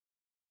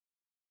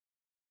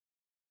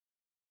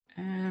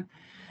And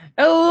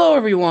hello,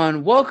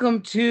 everyone.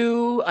 Welcome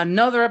to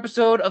another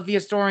episode of the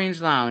Historian's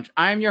Lounge.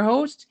 I'm your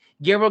host,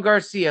 Gabriel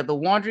Garcia, the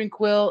Wandering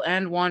Quill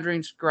and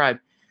Wandering Scribe.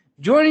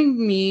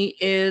 Joining me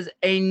is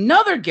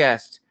another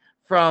guest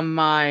from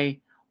my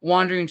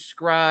Wandering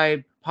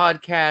Scribe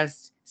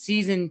podcast,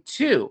 Season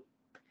 2.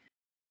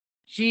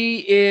 She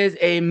is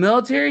a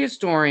military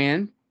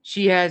historian.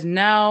 She has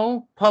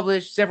now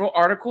published several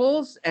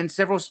articles and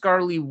several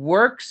scholarly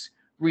works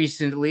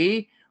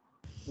recently,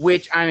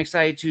 which I'm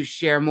excited to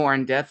share more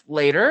in depth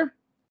later.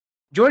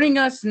 Joining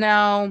us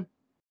now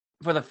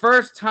for the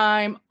first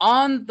time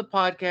on the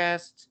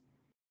podcast,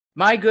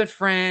 my good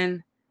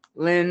friend,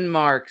 Lynne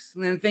Marxx.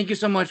 Lynne, thank you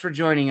so much for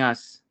joining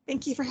us.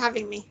 Thank you for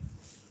having me.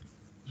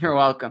 You're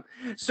welcome.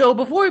 So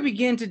before we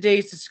begin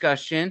today's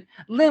discussion,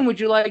 Lynne, would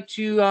you like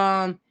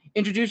to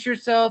introduce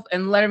yourself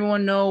and let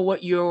everyone know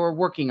what you're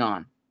working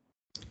on?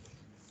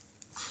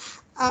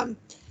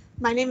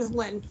 My name is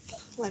Lynne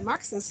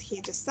Marxx, as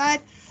he just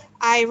said.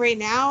 I right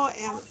now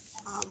am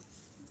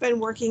been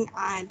working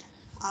on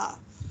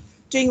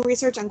doing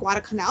research on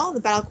Guadalcanal, the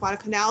Battle of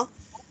Guadalcanal,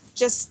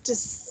 just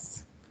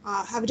to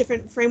have a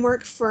different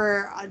framework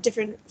for a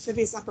different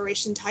amphibious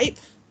operation type.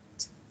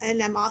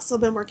 And I'm also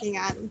been working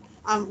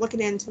on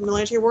looking into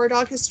military war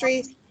dog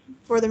history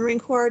for the Marine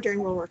Corps during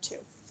World War II.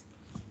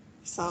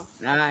 So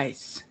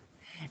nice.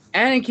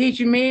 And in case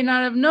you may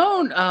not have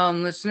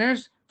known,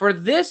 listeners, for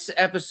this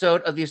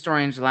episode of the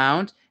Historian's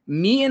Lounge,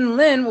 me and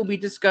Lynne will be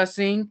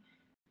discussing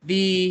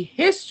the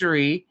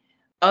history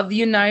of the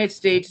United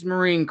States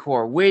Marine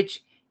Corps,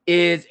 which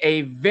is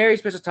a very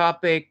special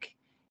topic,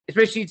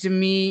 especially to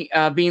me,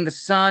 being the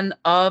son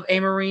of a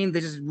Marine.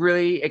 This is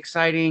really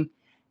exciting.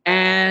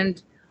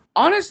 And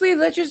honestly,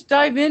 let's just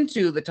dive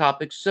into the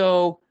topic.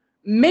 So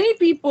many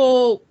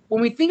people,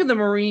 when we think of the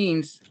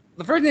Marines,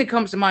 the first thing that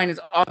comes to mind is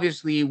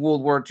obviously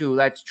World War II.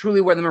 That's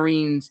truly where the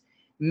Marines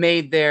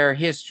made their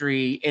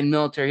history in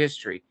military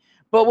history.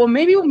 But what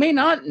maybe we may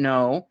not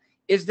know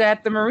is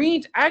that the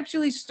Marines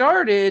actually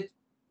started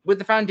with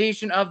the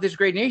foundation of this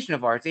great nation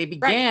of ours. They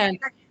began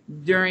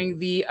during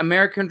the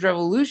American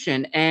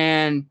Revolution,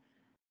 and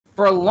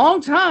for a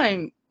long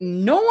time,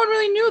 no one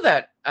really knew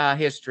that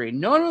history.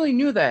 No one really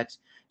knew that.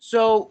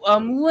 So,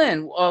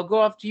 Lynne, I'll go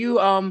off to you.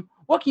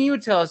 What can you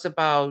tell us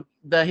about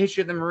the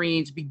history of the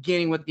Marines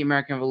beginning with the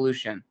American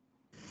Revolution?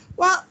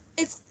 Well,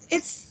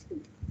 it's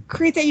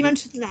great that you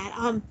mentioned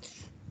that.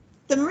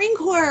 The Marine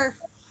Corps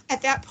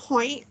at that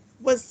point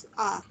was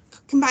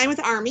combined with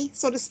the Army,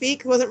 so to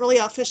speak. It wasn't really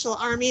an official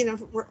Army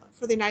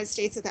for the United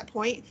States at that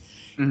point.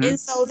 Mm-hmm. And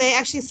so they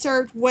actually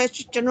served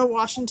with General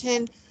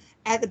Washington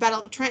at the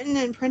Battle of Trenton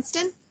and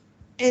Princeton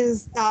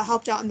and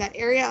helped out in that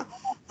area.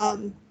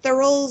 Their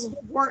roles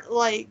weren't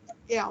like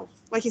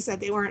you said,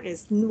 they weren't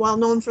as well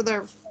known for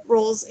their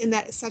roles in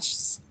that such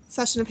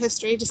session of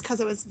history, just because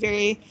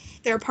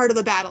they were part of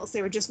the battles.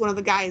 They were just one of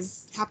the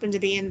guys happened to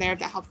be in there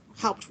that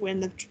helped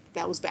win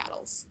those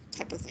battles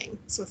type of thing.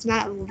 So it's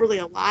not really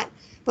a lot.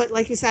 But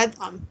like you said,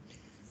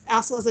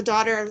 also as a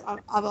daughter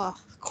of a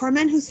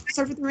corpsman who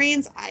served with the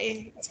Marines,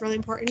 it's really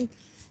important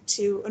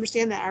to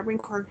understand that our Marine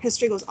Corps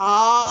history goes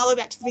all the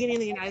way back to the beginning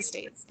of the United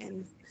States.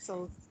 And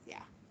so,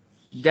 yeah.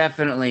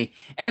 Definitely.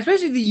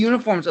 Especially the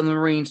uniforms of the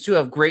Marines, too,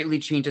 have greatly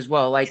changed as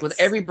well. Like with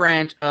every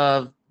branch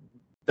of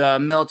the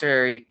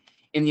military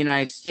in the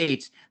United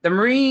States, the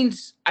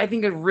Marines, I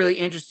think, are really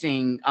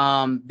interesting.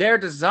 Their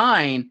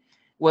design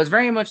was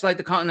very much like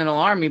the Continental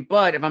Army,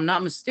 but if I'm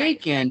not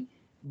mistaken,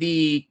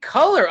 the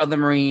color of the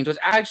Marines was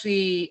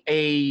actually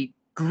a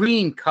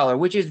green color,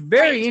 which is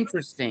very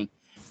interesting,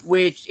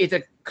 which is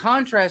a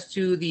contrast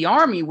to the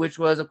Army, which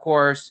was, of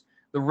course,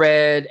 the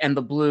red and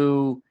the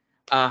blue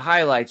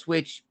highlights,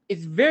 which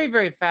is very,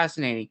 very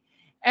fascinating.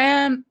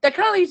 And that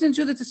kind of leads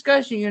into the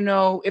discussion,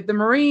 if the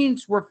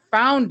Marines were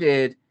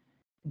founded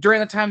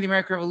during the time of the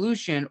American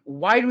Revolution,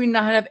 why do we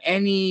not have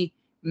any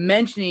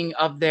mentioning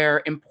of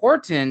their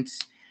importance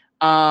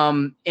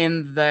in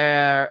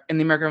the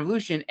American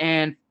Revolution?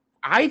 And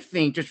I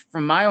think, just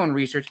from my own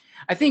research,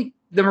 I think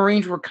the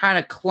Marines were kind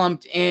of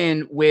clumped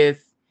in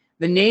with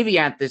the Navy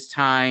at this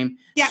time.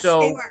 Yes,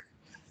 so they were.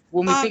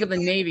 When we think of the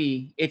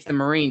Navy, it's the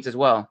Marines as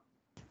well.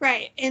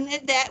 Right, and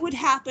that would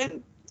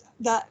happen.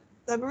 The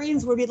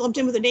Marines would be lumped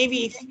in with the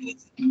Navy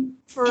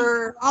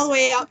for all the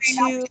way up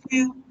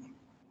to,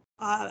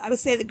 I would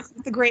say,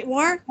 the Great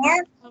War.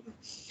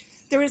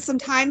 There was some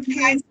time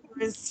periods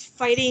there was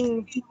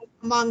fighting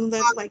among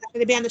should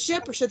they be on the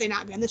ship or should they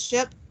not be on the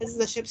ship? As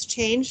the ships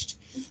changed,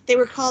 they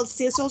were called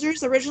sea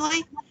soldiers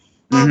originally.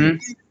 I'm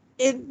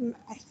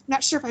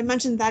not sure if I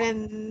mentioned that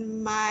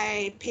in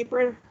my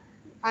paper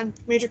on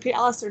Major Pete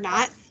Ellis or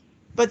not,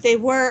 but they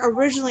were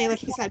originally,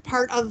 like you said,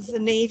 part of the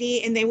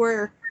Navy, and they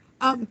were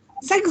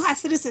second-class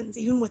citizens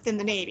even within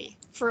the Navy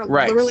for a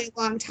really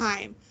long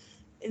time.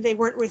 They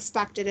weren't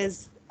respected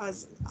as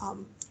a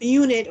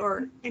unit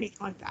or anything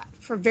like that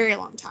for a very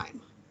long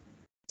time,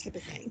 type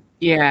of thing.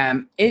 Yeah,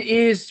 it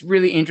is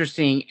really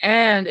interesting,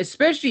 and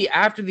especially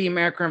after the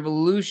American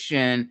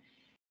Revolution,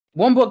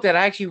 one book that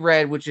I actually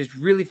read, which is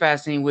really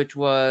fascinating, which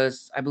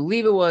was, I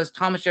believe it was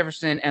Thomas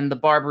Jefferson and the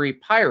Barbary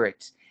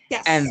Pirates.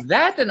 Yes. And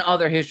that's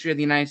another history of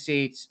the United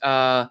States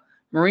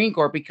Marine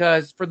Corps,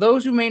 because for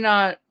those who may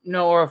not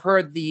know or have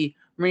heard the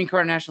Marine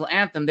Corps National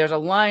Anthem, there's a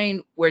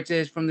line where it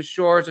says, "From the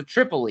shores of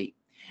Tripoli."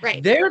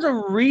 Right. There's a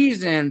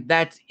reason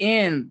that's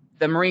in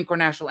the Marine Corps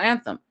National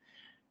Anthem.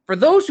 For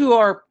those who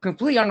are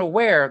completely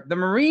unaware, the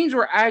Marines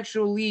were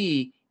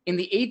actually in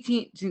the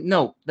early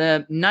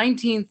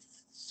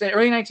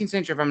 19th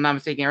century, if I'm not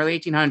mistaken, early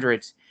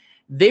 1800s.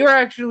 They were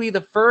actually the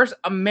first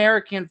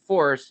American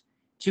force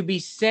to be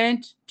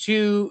sent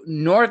to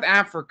North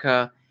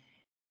Africa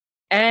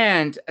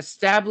and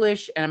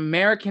establish an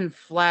American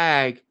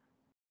flag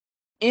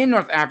in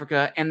North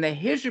Africa, and the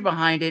history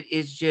behind it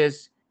is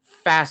just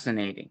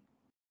fascinating.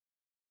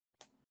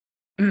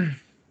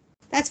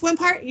 That's one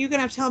part you're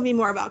gonna have to tell me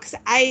more about, because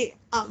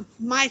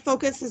my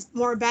focus has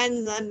more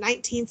been the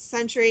 19th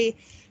century,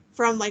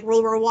 from like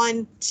World War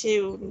I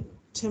to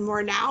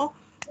more now.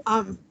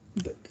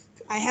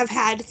 I have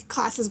had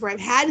classes where I've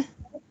had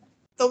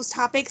those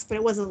topics, but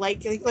it wasn't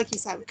like you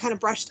said, kind of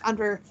brushed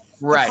under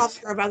the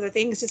cover of other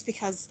things, just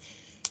because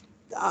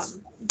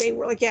they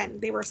were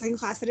second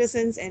class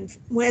citizens, and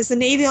as the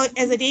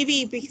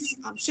Navy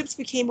ships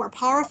became more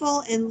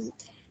powerful and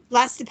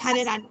less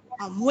dependent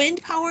on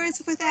wind power and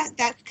stuff like that,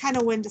 that kind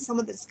of went to some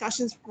of the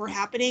discussions were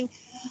happening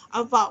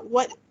about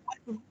what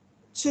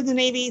should the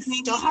Navy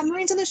still have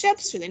Marines on the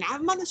ships? Should they not have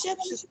them on the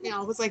ships? Just,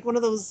 it was like one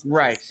of those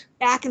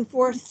back and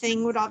forth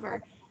thing,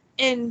 whatever.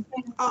 And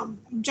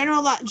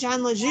General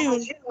John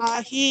Lejeune,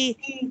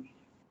 he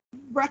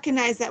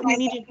recognized that we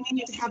needed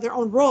to have their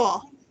own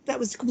role that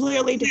was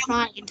clearly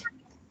defined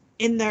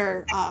in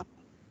their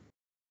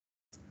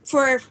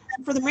for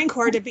the Marine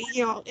Corps to be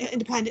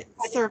independent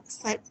service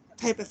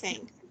type of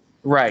thing.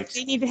 Right.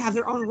 They need to have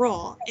their own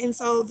role, and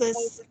so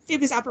this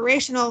amphibious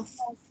operational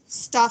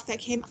stuff that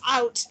came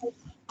out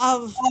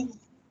of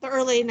the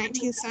early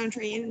 19th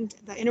century and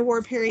the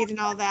interwar period and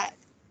all that,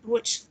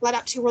 which led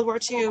up to World War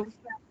II,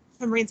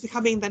 the Marines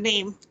becoming the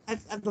name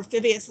of the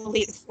amphibious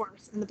elite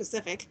force in the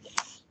Pacific.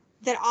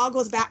 That all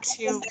goes back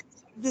to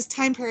this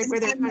time period where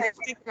they're trying to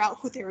figure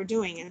out what they were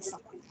doing and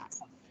stuff like that.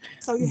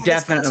 So you had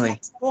definitely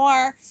this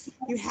war,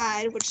 you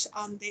had which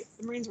the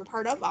Marines were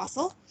part of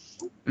also,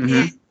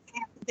 and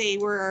they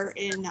were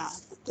in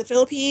the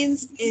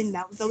Philippines, in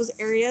those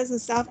areas and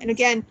stuff. And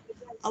again,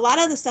 a lot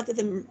of the stuff that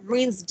the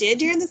Marines did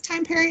during this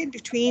time period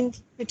between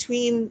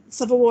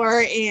Civil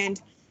War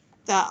and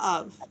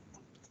the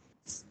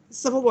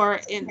Civil War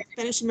and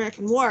Spanish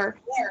American War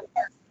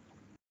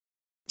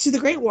to the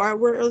Great War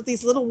were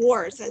these little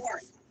wars that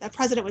the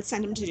president would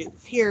send them to do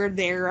here,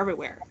 there,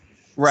 everywhere.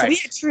 Right. So we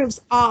had troops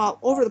all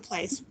over the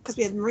place because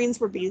we had Marines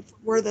were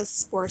the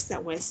force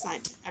that was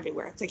sent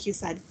everywhere, like you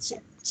said,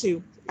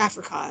 to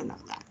Africa and all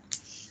that.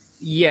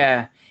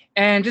 Yeah.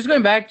 And just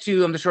going back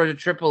to the Shores of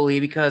Tripoli,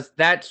 because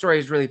that story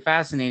is really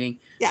fascinating.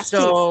 Yes,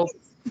 so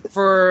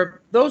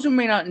for those who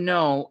may not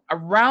know,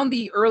 around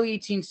the early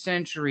 18th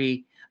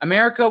century,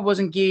 America was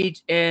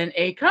engaged in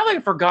a kind of like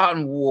a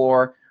forgotten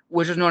war,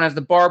 which is known as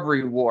the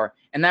Barbary War.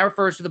 And that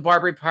refers to the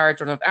Barbary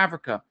pirates of North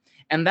Africa.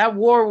 And that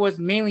war was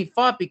mainly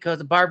fought because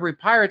the Barbary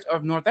pirates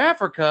of North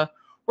Africa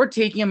were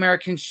taking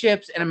American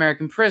ships and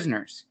American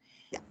prisoners.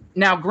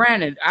 Now,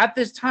 granted, at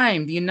this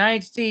time, the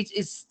United States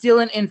is still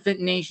an infant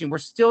nation. We're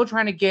still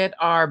trying to get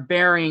our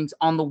bearings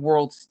on the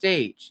world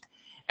stage.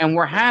 And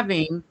we're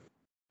having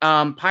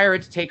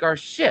pirates take our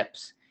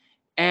ships.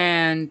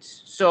 And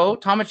so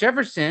Thomas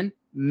Jefferson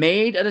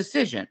made a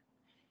decision.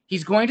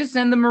 He's going to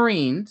send the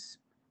Marines,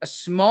 a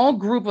small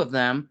group of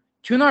them,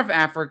 to North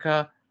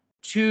Africa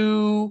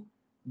to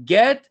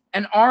get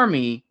an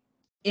army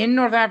in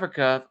North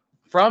Africa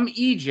from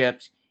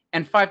Egypt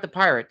and fight the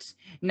pirates.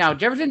 Now,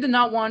 Jefferson did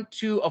not want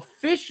to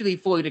officially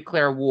fully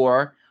declare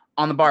war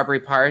on the Barbary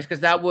pirates because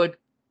that would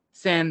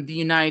send the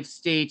United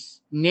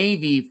States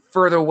Navy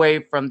further away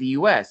from the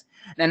U.S.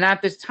 And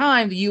at this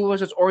time, the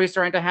U.S. was already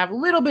starting to have a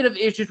little bit of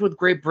issues with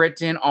Great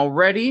Britain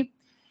already.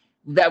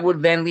 That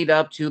would then lead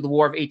up to the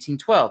War of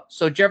 1812.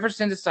 So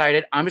Jefferson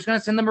decided, I'm just going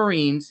to send the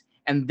Marines,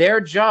 and their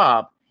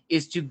job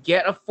is to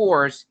get a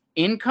force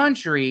in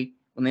country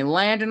when they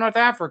land in North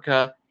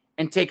Africa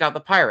and take out the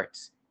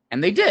pirates.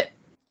 And they did.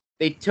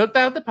 They took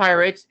out the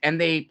pirates and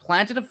they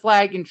planted a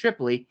flag in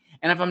Tripoli.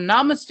 And if I'm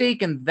not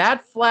mistaken,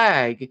 that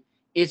flag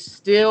is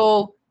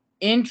still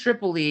in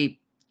Tripoli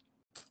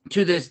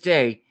to this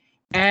day.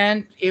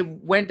 And it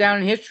went down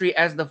in history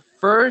as the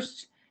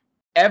first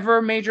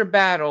ever major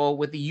battle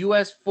with the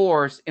U.S.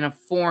 force in a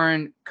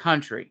foreign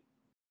country.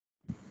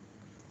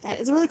 That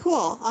is really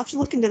cool. I'll have to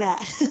look into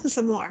that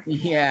some more.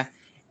 Yeah.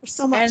 There's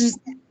so much. And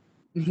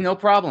no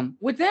problem.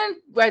 With then,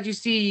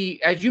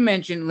 as you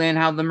mentioned, Lynn,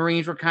 how the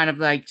Marines were kind of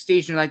like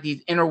stationed like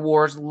these inner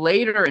wars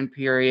later in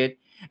period.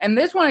 And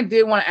this one I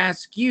did want to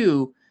ask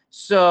you.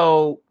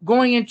 So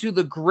going into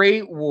the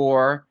Great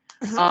War,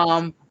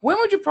 when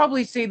would you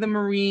probably say the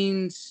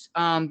Marines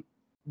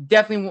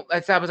definitely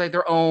establish like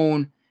their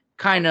own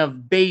kind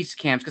of base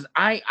camps? Because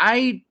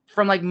I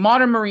from like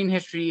modern Marine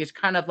history is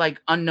kind of like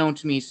unknown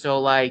to me. So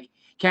like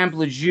Camp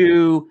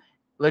Lejeune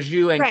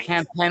and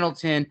Camp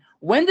Pendleton.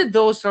 When did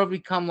those sort of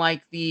become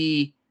like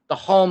the the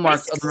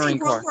hallmarks of the Basically, Marine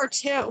World Corps.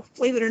 War II,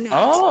 believe it or not.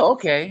 Oh,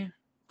 okay.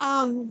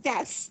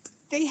 Yes,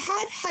 they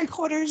had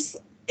headquarters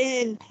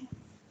in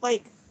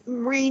like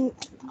Marine,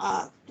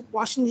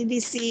 Washington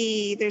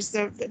D.C.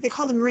 They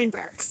call them Marine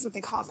barracks, is what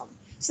they call them.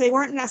 So they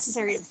weren't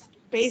necessarily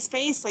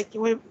base like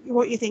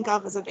what you think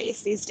of as a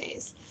base these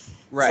days.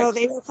 Right. So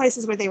they were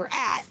places where they were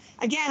at.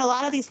 Again, a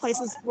lot of these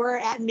places were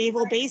at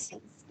naval bases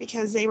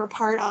because they were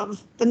part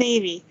of the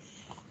Navy.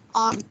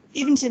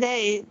 Even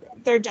today,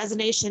 their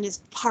designation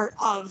is part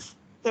of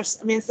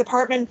it's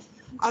Department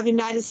of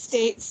United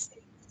States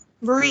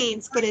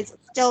Marines, but it's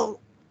still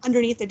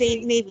underneath the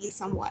Navy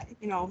somewhat,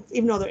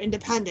 even though they're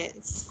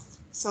independent.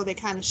 So they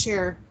kind of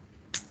share.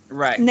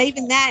 Right. And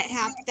even that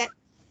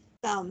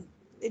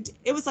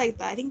it was like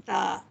I trying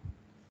to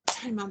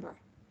remember.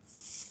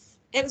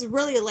 It was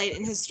really late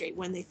in history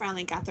when they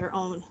finally got their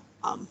own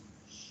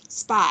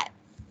spot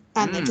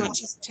on the Joint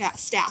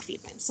Staff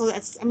even. So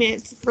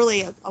it's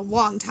really a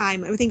long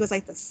time. I think it was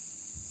like the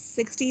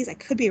 60s. I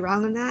could be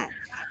wrong on that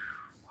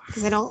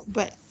because I don't,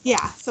 but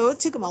yeah. So it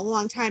took them a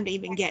long time to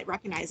even get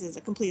recognized as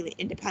a completely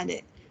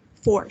independent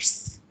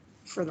force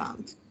for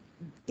them.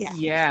 Yeah.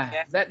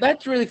 Yeah,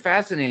 that's really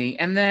fascinating.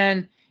 And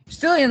then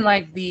still in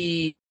like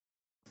the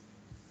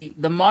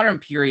modern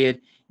period,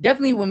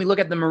 definitely when we look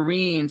at the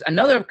Marines,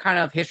 another kind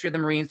of history of the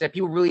Marines that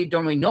people really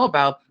don't really know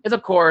about is,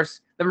 of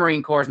course, the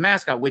Marine Corps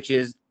mascot, which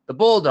is the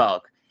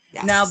bulldog.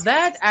 Yes. Now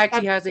that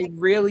actually has a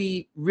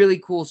really, really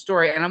cool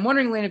story. And I'm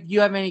wondering, Lynne, if you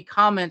have any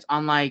comments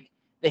on like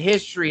the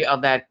history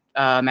of that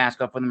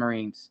mascot for the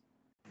Marines.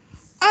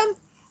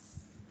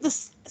 The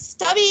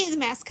Stubby, the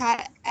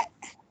mascot,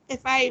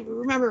 if I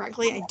remember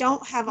correctly, I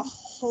don't have a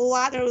whole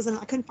lot.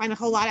 I couldn't find a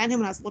whole lot on him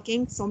when I was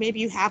looking. So maybe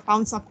you have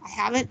found something I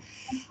haven't.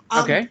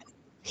 Okay.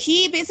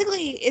 He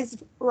basically is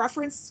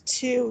reference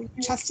to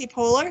Chesty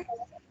Puller,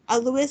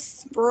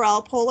 Louis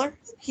Burrell Puller.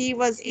 He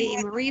was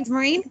a Marine.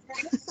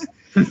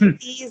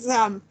 He's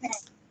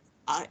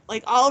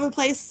like all over the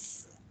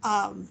place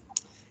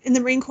in the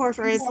Marine Corps.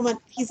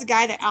 He's the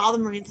guy that all the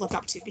Marines look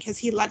up to because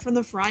he led from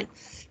the front,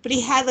 but he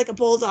had like a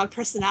bulldog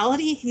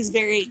personality. He's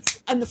very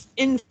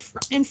in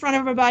front of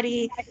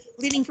everybody,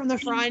 leading from the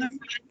front.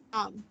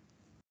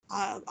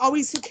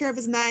 Always took care of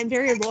his men,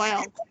 very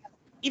loyal.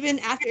 Even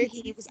after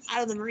he was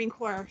out of the Marine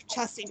Corps,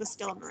 Chesty was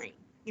still a Marine.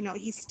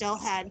 He still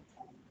had,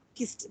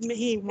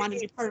 he wanted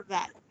to be part of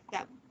that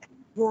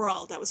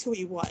world. That was who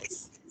he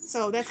was.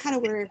 So that's kind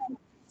of where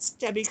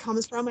Stubby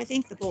comes from, I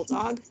think, the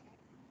bulldog.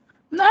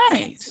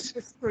 Nice.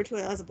 Referred to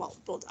it as a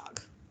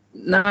bulldog.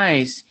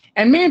 Nice.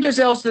 And maybe just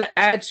also to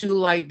add to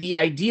like the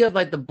idea of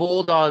like the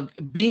bulldog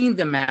being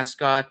the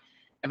mascot.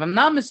 If I'm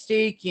not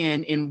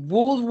mistaken, in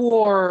World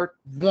War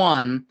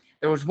I,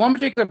 there was one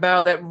particular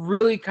battle that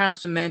really kind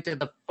of cemented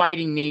the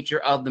fighting nature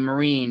of the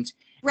Marines.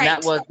 Right.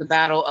 And that was the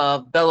Battle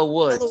of Belleau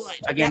Woods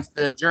against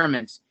the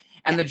Germans.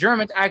 And the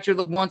Germans actually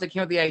were the ones that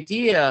came up with the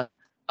idea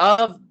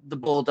of the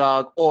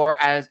bulldog, or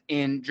as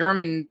in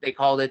German they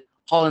called it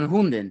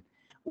Hollenhunden,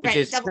 which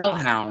is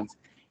hellhounds.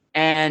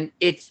 And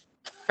it's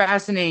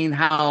fascinating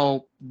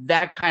how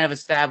that kind of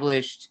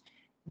established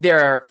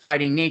their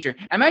fighting nature.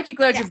 I'm actually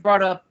glad you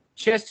brought up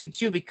Chesty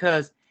too,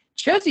 because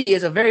Chesty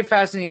is a very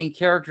fascinating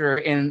character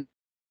in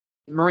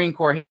Marine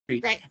Corps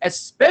history,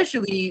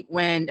 especially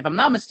when, if I'm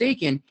not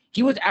mistaken,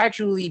 he was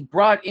actually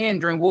brought in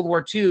during World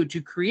War II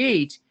to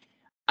create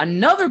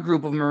another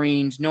group of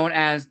Marines known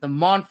as the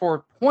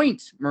Montfort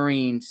Point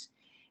Marines.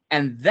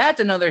 And that's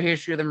another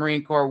history of the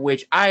Marine Corps,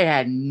 which I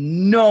had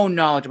no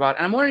knowledge about.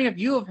 And I'm wondering if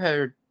you have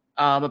heard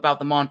about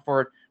the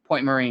Montfort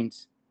Point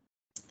Marines.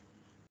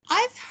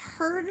 I've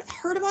heard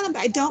about them,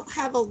 but I don't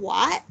have a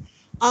lot.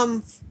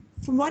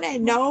 From what I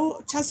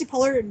know, Chesty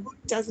Puller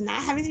does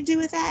not have anything to do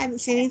with that. I haven't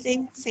seen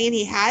anything saying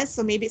he has,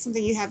 so maybe it's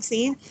something you have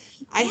seen.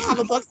 I have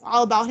a book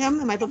all about him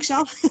in my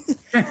bookshelf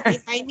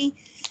behind me,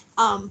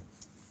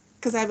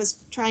 because I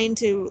was trying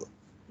to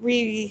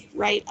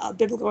rewrite a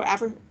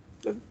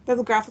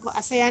bibliographical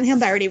essay on him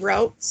that I already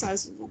wrote, so I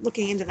was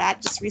looking into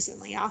that just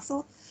recently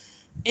also.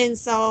 And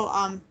so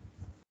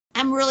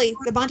I'm really,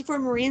 the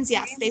Montfort Marines,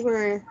 yes,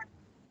 there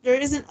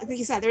isn't, like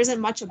you said, there isn't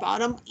much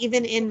about them,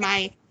 even in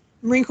my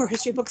Marine Corps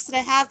history books that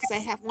I have, because I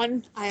have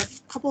a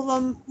couple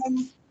of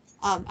them.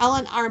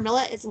 Ellen R.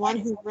 Millett is the one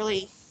who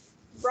really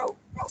wrote,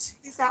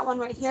 he's that one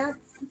right here,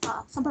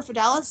 Semper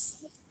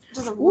Fidelis, which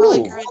is a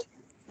really good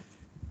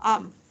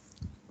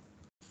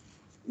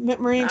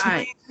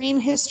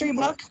Marine history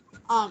book.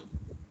 And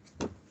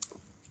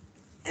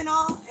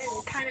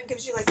it kind of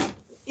gives you like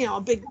a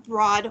big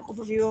broad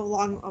overview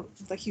along of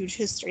the huge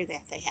history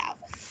that they have,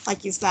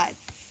 like you said.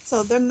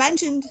 So they're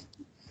mentioned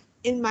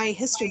in my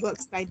history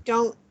books, but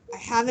I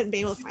haven't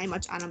been able to find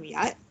much on them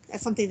yet.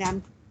 That's something that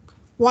I'm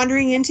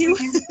wandering into.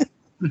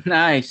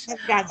 Nice. I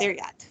haven't got there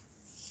yet.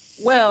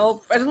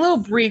 Well, as a little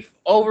brief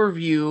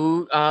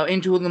overview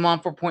into who the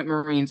Montfort Point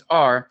Marines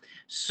are.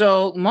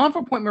 So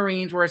Montfort Point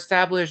Marines were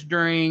established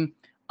during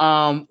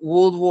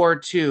World War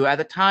II, at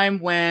the time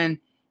when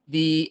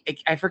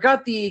I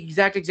forgot the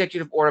exact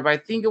executive order, but I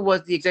think it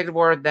was the executive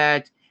order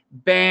that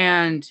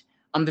banned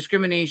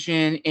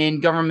discrimination in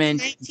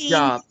government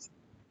jobs.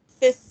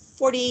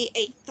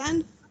 48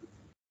 then?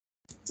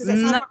 Does that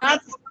sound right?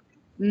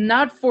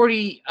 Not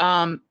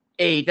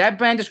 48. That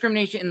banned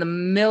discrimination in the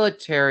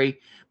military,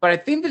 but I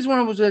think this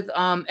one was with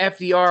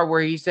FDR,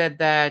 where he said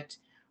that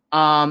this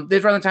around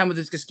the time with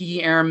the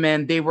Tuskegee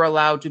Airmen, they were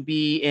allowed to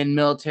be in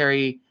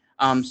military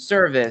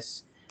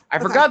service. I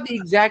forgot the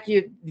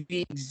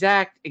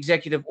exact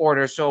executive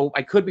order, so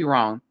I could be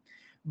wrong.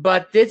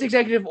 But this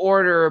executive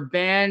order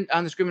banned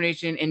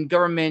discrimination in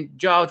government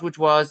jobs, which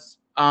was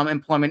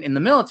employment in the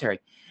military.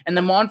 And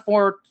the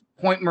Montfort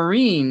Point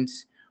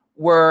Marines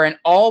were an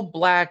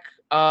all-black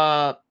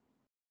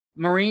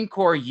Marine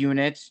Corps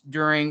unit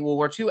during World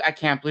War II at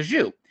Camp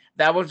Lejeune.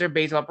 That was their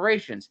base of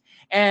operations.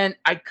 And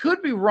I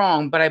could be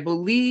wrong, but I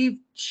believe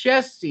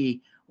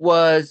Chesty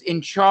was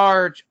in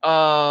charge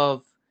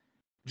of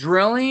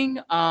drilling,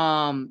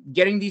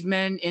 getting these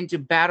men into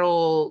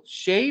battle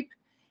shape,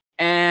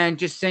 and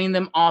just sending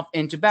them off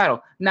into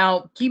battle.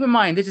 Now, keep in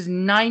mind, this is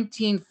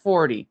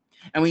 1940,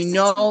 and we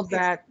know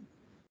that.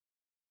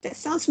 That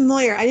sounds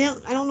familiar. I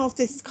don't know if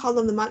this called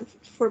them the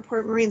Montfort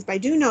Point Marines, but I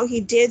do know he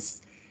did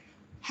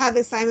have the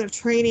assignment of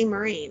training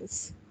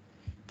Marines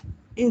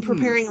in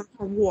preparing them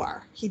for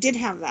war. He did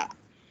have that.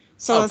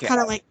 So it's kind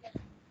of like.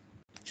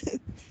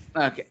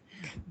 Okay.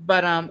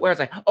 But where was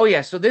I? Oh, yeah.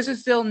 So this is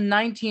still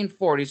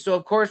 1940. So,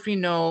 of course, we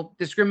know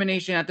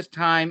discrimination at this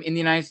time in the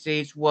United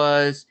States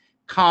was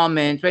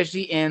common,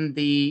 especially in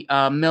the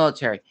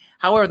military.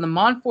 However, the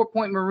Montfort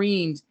Point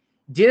Marines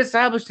did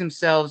establish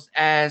themselves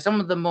as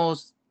some of the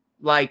most,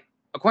 like,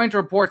 according to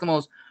reports, the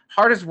most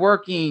hardest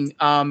working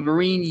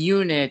Marine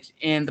unit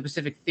in the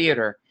Pacific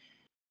Theater.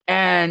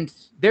 And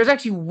there's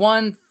actually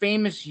one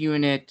famous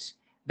unit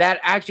that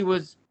actually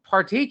was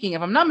partaking,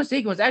 if I'm not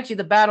mistaken, was actually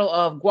the Battle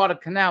of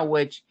Guadalcanal,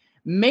 which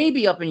may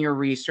be up in your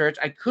research.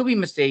 I could be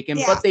mistaken,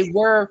 but they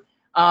were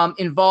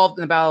involved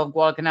in the Battle of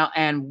Guadalcanal.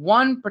 And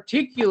one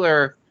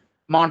particular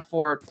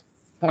Montfort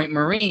Point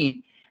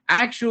Marine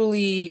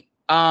actually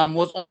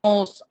was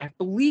almost, I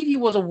believe he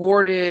was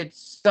awarded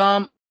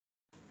some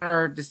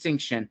honor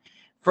distinction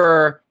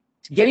for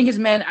getting his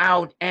men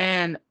out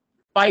and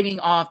fighting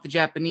off the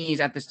Japanese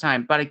at this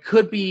time. But I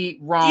could be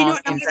wrong. Do you know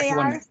what number they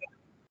are?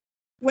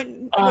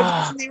 When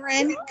they were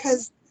in?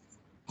 Because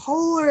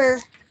Polar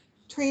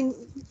trained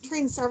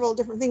several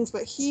different things,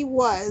 but he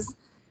was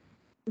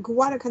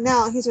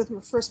Guadalcanal. He's with the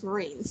 1st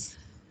Marines.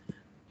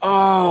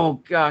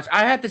 Oh gosh,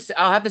 I'll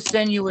have to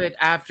send you it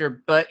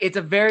after, but it's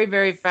a very,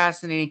 very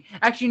fascinating.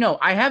 Actually, no,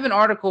 I have an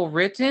article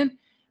written,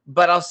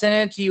 but I'll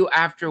send it to you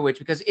afterwards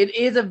because it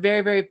is a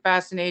very, very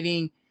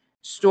fascinating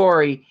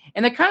story,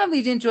 and it kind of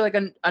leads into like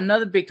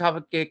another big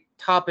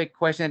topic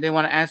question that they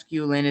want to ask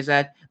you, Lynn, is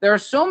that there are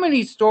so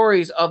many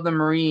stories of the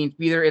Marines,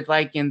 either it's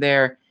like in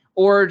their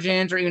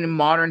origins or even in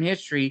modern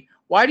history.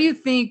 Why do you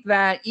think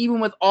that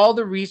even with all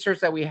the research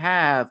that we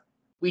have,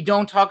 we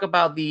don't talk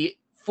about the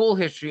full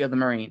history of the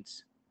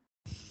Marines?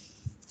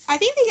 I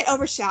think they get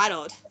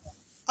overshadowed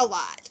a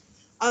lot.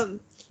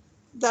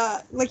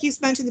 Like you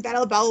mentioned, the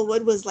Battle of Belleau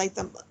Wood was like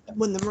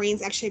when the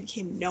Marines actually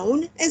became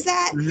known as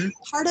that. Mm-hmm.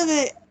 Part of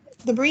it,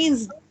 the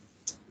Marines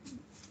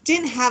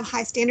didn't have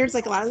high standards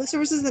like a lot of the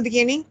services in the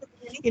beginning.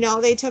 You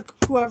know, they took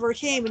whoever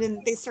came, and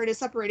then they started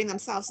separating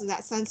themselves in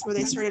that sense where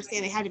they started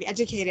saying they had to be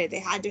educated, they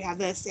had to have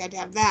this, they had to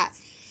have that.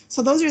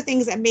 So those are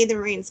things that made the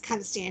Marines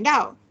kind of stand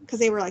out because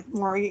they were like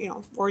more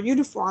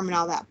uniform and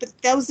all that. But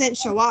those didn't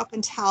show up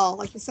until,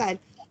 like you said,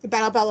 the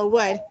Battle of Belleau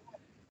Wood,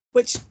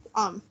 which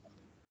the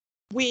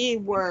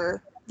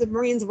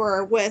Marines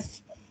were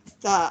with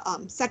the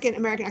 2nd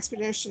American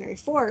Expeditionary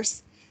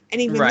Force,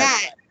 and even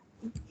that,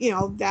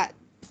 that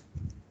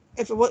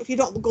if you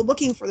don't go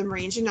looking for the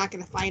Marines, you're not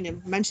going to find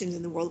them mentioned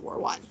in the World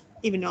War I,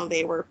 even though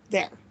they were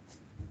there.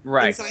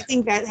 Right. And so I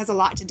think that has a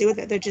lot to do with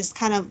it. They're just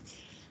kind of,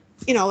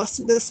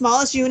 the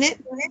smallest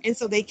unit, and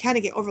so they kind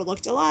of get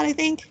overlooked a lot, I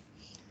think.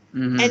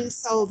 Mm-hmm. And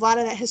so a lot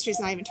of that history is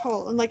not even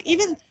told. And like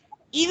even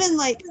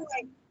like,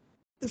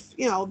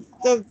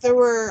 there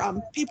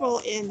were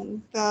people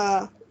in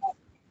the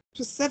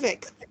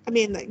Pacific,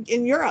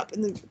 in Europe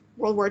in the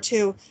World War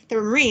II, they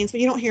were Marines,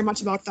 but you don't hear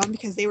much about them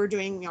because they were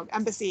doing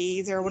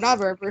embassies or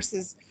whatever.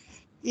 Versus,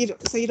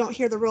 so you don't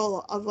hear the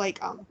role of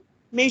like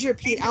Major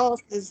Pete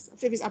Ellis's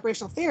amphibious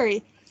operational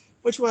theory,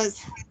 which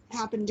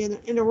happened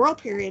in the World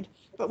period,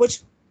 but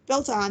which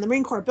the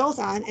Marine Corps built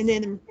on, and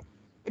then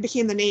it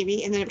became the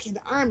Navy, and then it became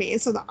the Army.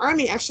 And so the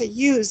Army actually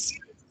used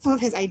some of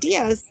his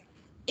ideas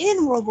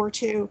in World War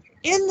II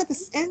in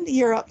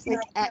Europe, like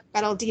at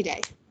Battle of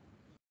D-Day.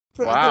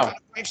 For other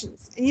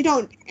operations. And you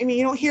don't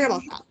hear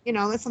about that.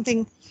 That's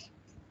something,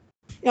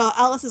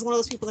 Ellis is one of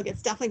those people that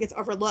definitely gets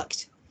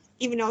overlooked,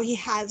 even though he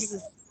has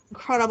this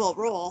incredible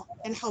role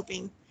in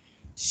helping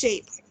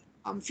shape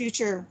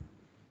future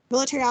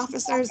military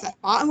officers that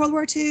fought in World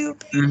War II,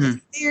 mm-hmm.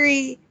 His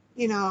theory,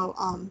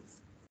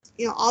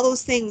 all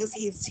those things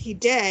he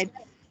did,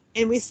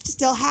 and we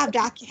still have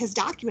his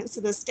documents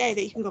to this day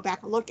that you can go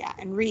back and look at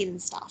and read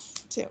and stuff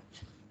too.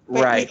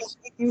 But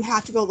you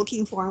have to go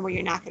looking for him where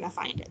you're not going to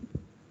find it.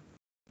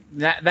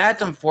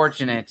 That's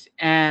unfortunate,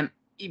 and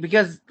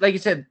because, like you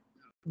said,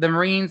 the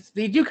Marines,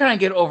 they do kind of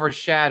get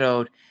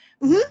overshadowed.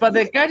 But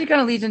that actually kind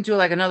of leads into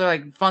like another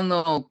like fun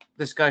little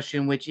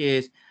discussion, which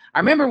is I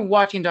remember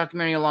watching a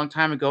documentary a long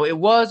time ago. It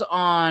was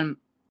on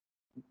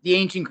the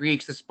ancient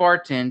Greeks, the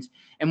Spartans,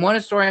 and one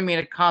historian made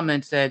a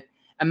comment said,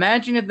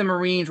 "Imagine if the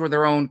Marines were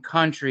their own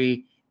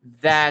country.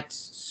 That's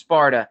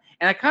Sparta."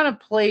 And I kind of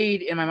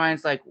played in my mind.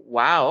 It's like,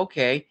 wow,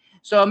 okay.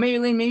 So maybe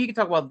Lynne, maybe you can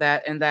talk about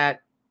that and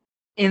that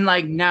in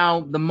like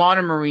now the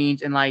modern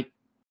Marines and like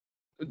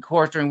of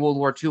course during World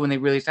War II when they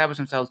really established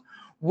themselves,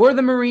 were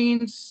the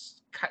Marines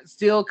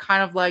still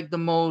kind of like the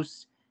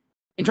most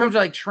in terms of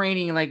like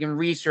training, like in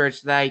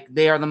research, like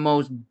they are the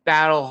most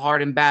battle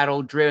hardened,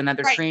 battle driven. That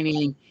their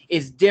training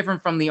is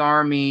different from the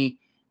Army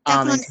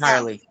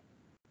entirely. So.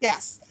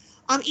 Yes,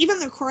 even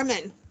the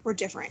corpsmen were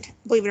different.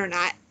 Believe it or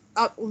not,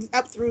 up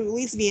through at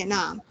least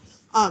Vietnam,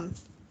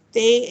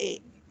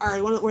 they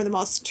are were the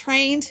most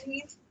trained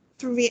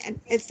through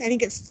I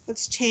think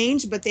it's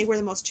changed, but they were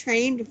the most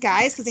trained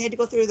guys because they had to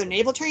go through their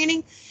naval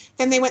training,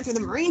 then they went through the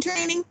Marine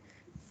training,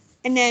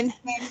 and then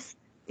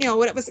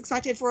what it was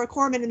expected for a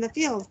corpsman in the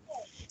field.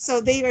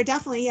 So they are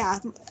definitely, I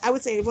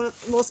would say one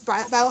of the most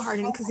battle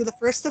hardened because they're the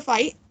first to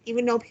fight,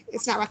 even though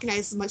it's not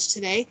recognized as much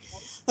today.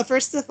 The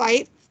first to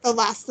fight, the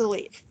last to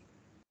leave.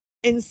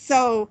 And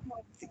so,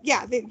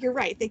 you're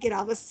right. They get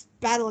all this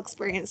battle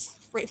experience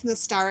right from the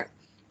start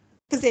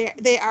because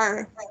they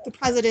are the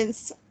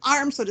president's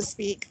arm, so to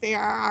speak. They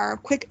are our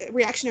quick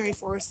reactionary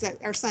force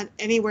that are sent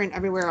anywhere and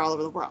everywhere all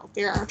over the world.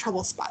 They are our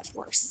trouble spot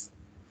force.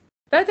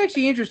 That's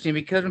actually interesting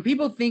because when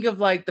people think of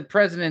like the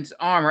president's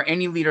arm or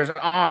any leader's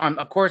arm,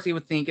 of course they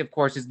would think, of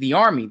course, is the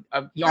army.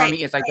 The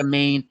army is like the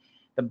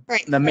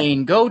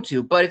main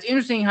go-to. But it's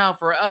interesting how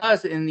for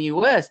us in the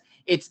U.S.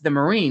 it's the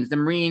Marines. The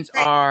Marines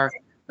are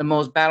the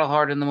most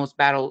battle-hardened, the most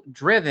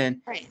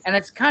battle-driven, and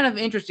it's kind of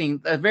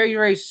interesting. A very,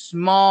 very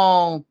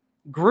small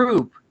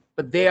group,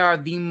 but they are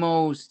the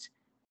most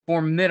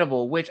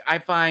formidable, which I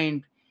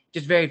find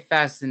just very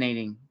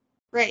fascinating.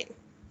 Right.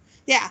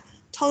 Yeah.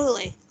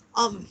 Totally.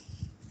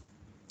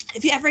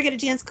 If you ever get a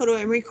chance to go to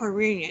a Marine Corps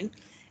reunion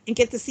and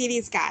get to see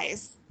these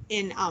guys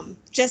in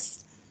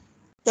just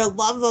their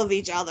love of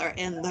each other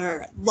and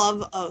their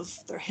love of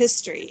their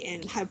history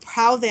and how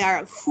proud they are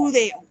of who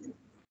they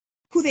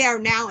are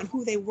now and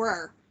who they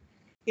were,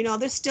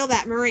 they're still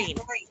that Marine,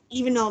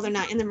 even though they're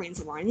not in the Marines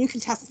anymore. And you can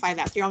testify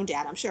that with your own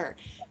dad, I'm sure.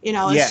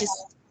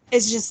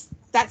 It's just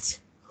that's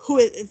who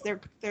it is.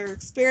 Their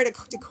spirit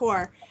of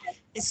core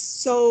is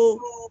so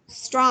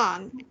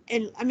strong.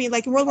 And I mean,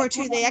 like in World War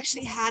II, they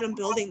actually had them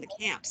building the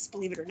camps,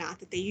 believe it or not,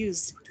 that they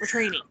used for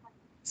training.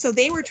 So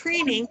they were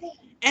training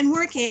and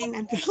working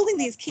and building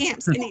these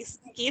camps in these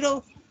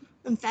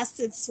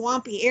mosquito-infested,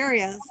 swampy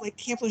areas like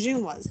Camp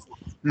Lejeune was.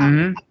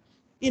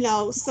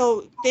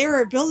 So they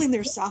were building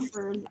their stuff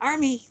for the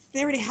Army.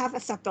 They already have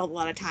that stuff built a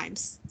lot of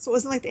times. So it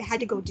wasn't like they had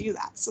to go do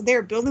that. So they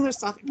were building their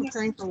stuff and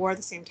preparing for war at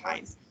the same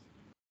time.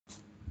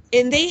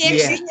 And they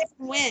actually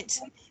went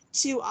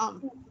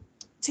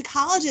to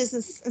colleges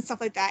and stuff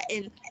like that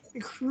and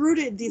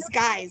recruited these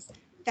guys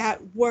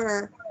that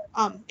were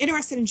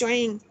interested in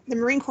joining the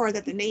Marine Corps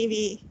that the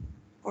Navy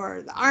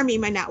or the Army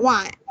might not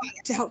want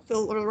to help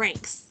fill the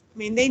ranks. I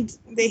mean,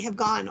 they have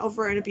gone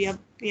over and beyond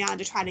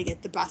to try to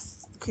get the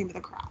best cream of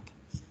the crop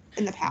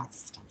in the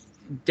past.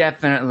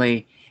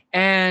 Definitely.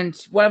 And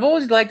what I've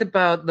always liked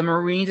about the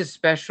Marines,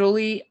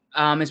 especially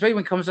when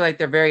it comes to like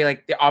their very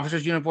like the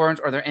officers' uniforms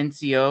or their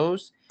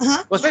NCOs.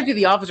 Well, especially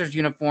the officers'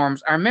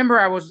 uniforms. I remember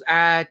I was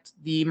at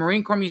the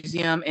Marine Corps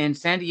Museum in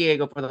San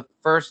Diego for the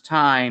first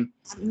time,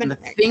 and the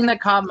thing that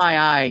caught my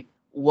eye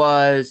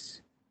was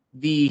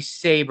the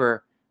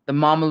Saber, the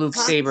Mameluke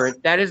Saber.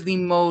 That is the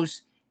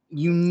most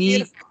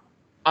unique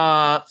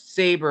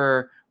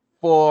saber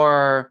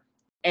for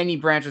any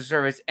branch of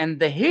service, and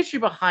the history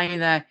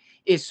behind that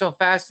is so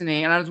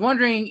fascinating. And I was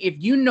wondering if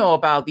you know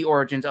about the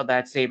origins of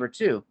that saber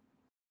too.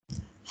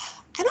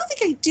 I don't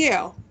think I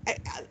do.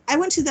 I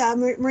went to the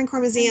Marine Corps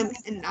Museum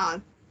in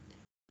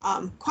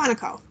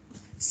Quantico,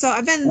 so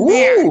I've been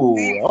there.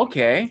 Ooh,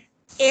 okay.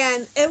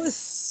 And it was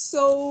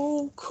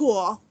so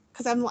cool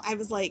because I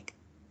was like,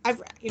 I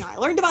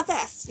learned about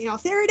this.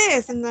 There it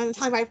is, and then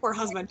tell my poor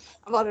husband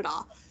about it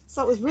all.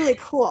 So it was really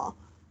cool.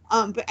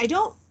 But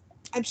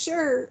I'm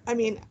sure. I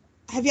mean,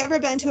 have you ever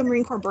been to a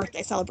Marine Corps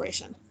birthday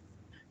celebration?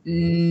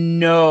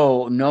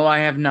 No, I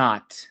have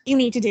not. You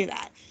need to do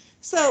that.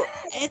 So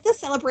at the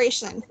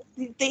celebration,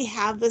 they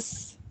have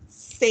this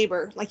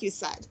saber, like you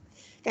said,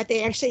 that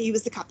they actually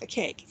use to cut the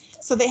cake.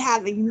 So they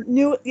have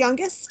the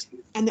youngest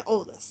and the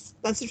oldest.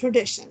 That's the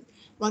tradition.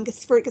 One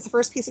gets the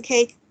first piece of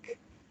cake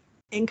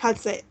and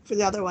cuts it for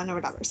the other one or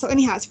whatever. So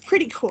anyhow, it's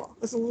pretty cool.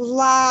 There's a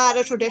lot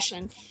of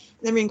tradition in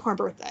the Marine Corps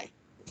birthday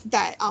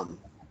that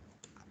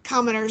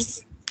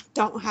commoners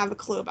don't have a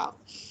clue about.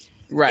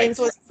 Right. And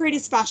so it's pretty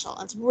special.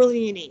 It's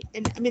really unique.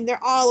 And I mean,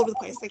 they're all over the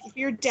place. Like if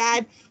your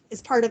dad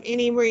is part of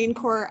any Marine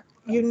Corps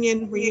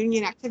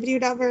reunion activity,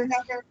 whatever,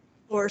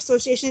 or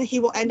association,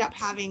 he will end up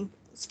probably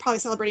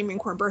celebrating Marine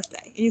Corps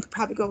birthday. And you could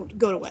probably go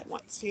to it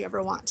once if you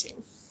ever want to.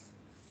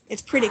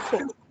 It's pretty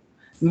cool.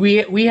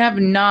 We have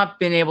not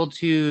been able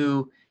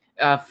to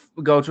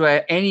go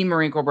to any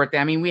Marine Corps birthday.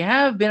 I mean, we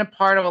have been a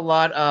part of a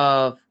lot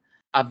of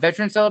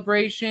veteran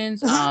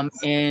celebrations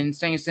in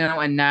San Jacinto,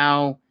 and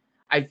now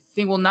I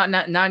think, well, not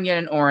yet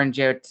in Orange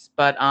yet,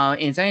 but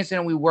in San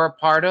Jacinto we were a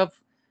part of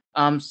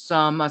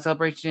some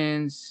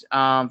celebrations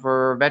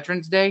for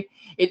Veterans Day.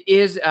 It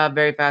is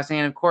very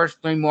fascinating. Of course,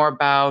 learning more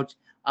about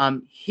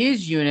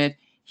his unit.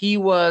 He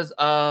was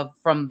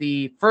from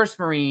the 1st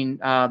Marine,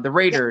 the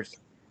Raiders.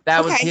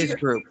 That was his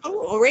group.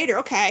 Oh, a Raider.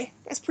 Okay,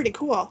 that's pretty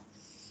cool.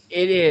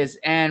 It is,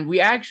 and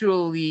we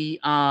actually,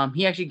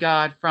 he actually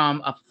got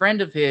from a friend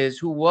of his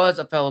who was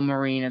a fellow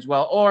Marine as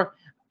well, or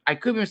I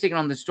could be mistaken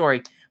on the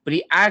story, but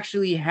he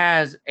actually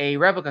has a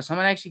replica.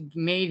 Someone actually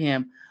made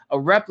him a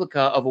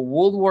replica of a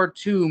World War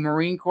II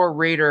Marine Corps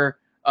Raider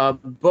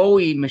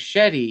Bowie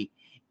machete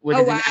with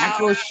an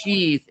actual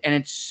sheath, and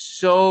it's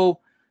so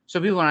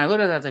people, when I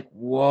look at that, it's like,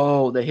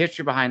 whoa, the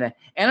history behind that.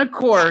 And of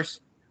course,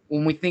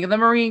 when we think of the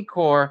Marine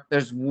Corps,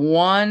 there's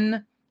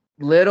one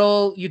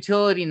little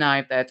utility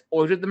knife that's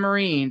always with the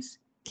Marines,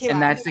 and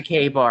that's the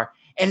K-bar.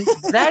 And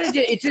that is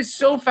it's just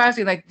so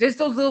fascinating. Like, just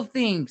those little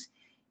things.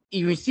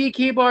 You see a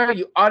K-bar,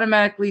 you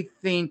automatically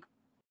think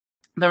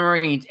the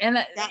Marines.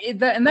 And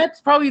and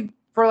that's probably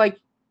for like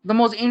the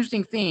most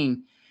interesting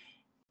thing.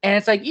 And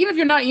it's like, even if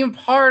you're not even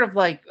part of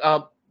like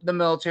the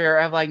military, or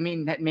have like may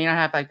not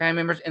have like family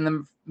members in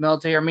the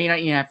military, or may not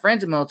even have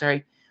friends in the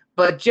military,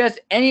 but just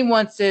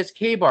anyone says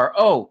K-bar,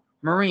 oh,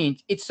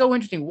 Marines, it's so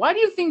interesting. Why do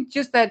you think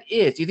just that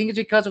is? Do you think it's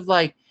because of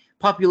like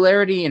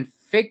popularity in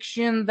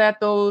fiction that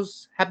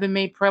those have been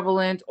made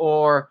prevalent,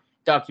 or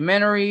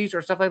documentaries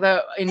or stuff like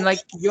that? In like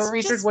your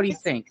research, what do you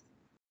think?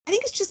 I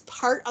think it's just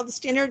part of the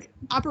standard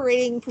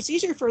operating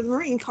procedure for the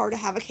Marine Corps to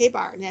have a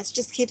K-bar, and that's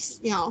just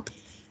keeps,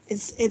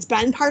 it's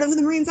been part of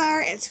the Marines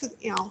are, it's,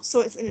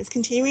 so it's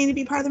continuing to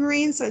be part of the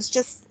Marines. So it's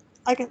just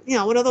like,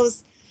 one of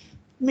those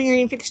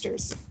Marine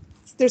fixtures.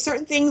 There's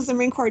certain things the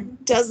Marine Corps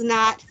does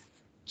not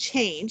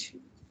change.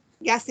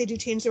 Yes, they do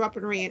change their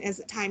weaponry, and as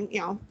the time,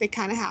 they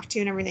kind of have to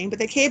and everything, but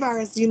the K-bar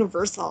is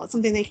universal. It's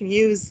something they can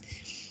use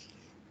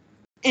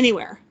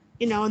anywhere,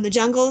 in the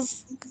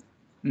jungles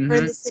or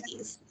in the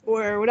cities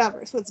or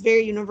whatever. So it's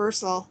very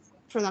universal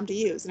for them to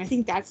use. And I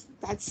think that's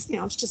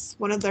it's just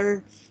one of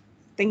their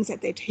things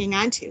that they hang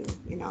on to,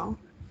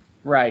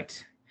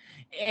 Right.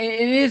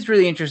 It is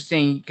really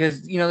interesting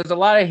because, there's a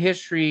lot of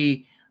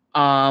history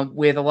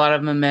with a lot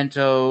of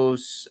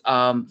mementos,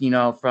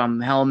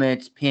 from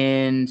helmets,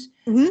 pins,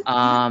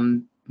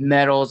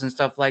 medals, and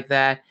stuff like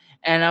that.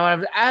 And I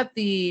was at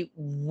the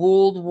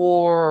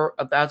I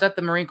was at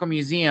the Marine Corps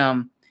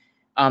Museum.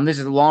 This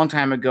is a long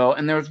time ago,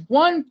 and there was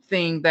one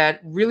thing that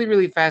really,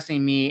 really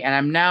fascinated me, and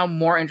I'm now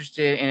more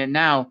interested in it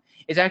now.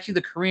 Is actually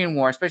the Korean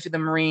War, especially the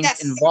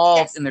Marines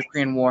involved in the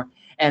Korean War,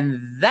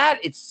 and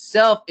that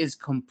itself is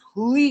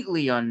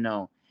completely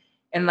unknown.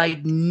 And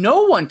like,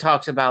 no one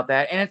talks about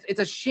that, and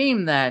it's a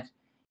shame that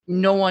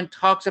no one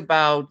talks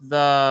about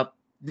the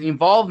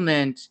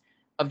involvement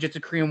of just the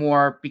Korean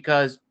War,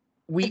 because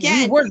we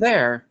were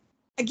there.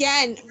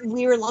 Again,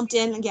 we were lumped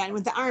in again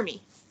with the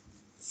Army,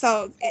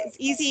 so it's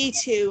easy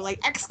to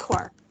like X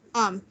Corps.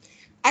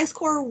 X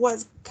Corps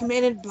was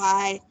commanded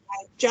by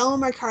General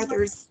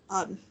MacArthur's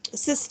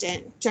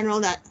assistant,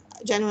 General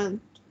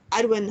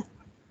Edwin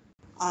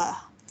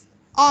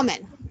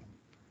Allman.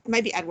 It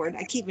might be Edward.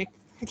 I keep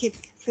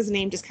his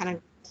name just kind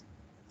of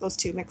those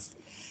two mixed.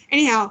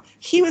 Anyhow,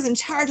 he was in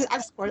charge of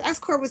X Corps. X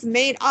Corps was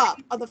made up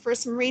of the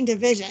 1st Marine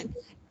Division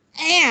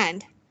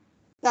and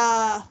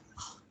I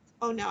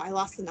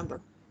lost the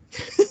number.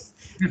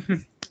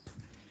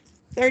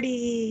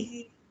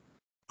 30.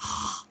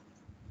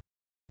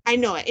 I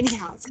know it.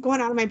 Anyhow, it's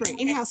going out of my brain.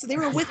 Anyhow, so they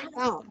were with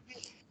them.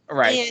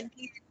 Right. And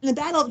in the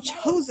Battle of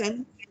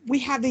Chosin, we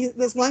have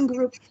this one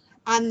group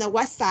on the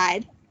west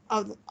side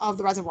of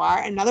the reservoir,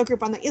 and another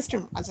group on the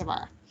eastern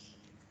reservoir.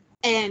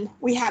 And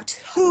we have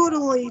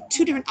totally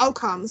two different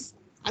outcomes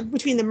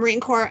between the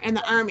Marine Corps and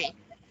the Army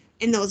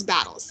in those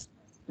battles.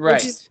 Right.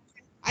 Which is,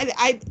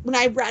 when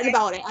I read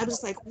about it, I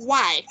was like,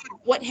 why?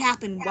 What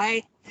happened?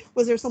 Why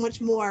was there so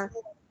much more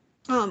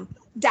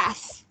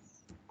death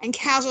and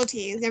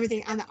casualties and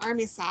everything on the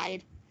Army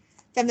side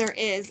than there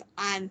is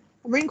on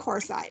the Marine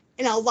Corps side?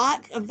 And a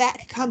lot of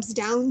that comes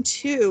down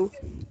to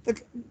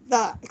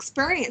the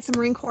experience the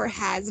Marine Corps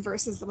has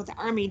versus what the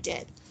Army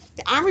did.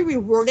 The Army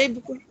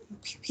rewarded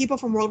people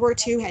from World War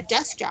II had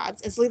desk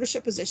jobs as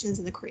leadership positions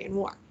in the Korean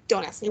War.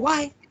 Don't ask me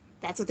why.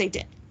 That's what they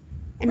did.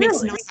 It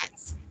makes no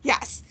sense.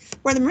 Yes.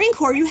 Where the Marine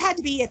Corps, you had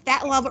to be at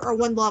that level or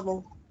one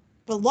level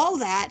below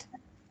that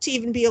to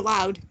even be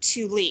allowed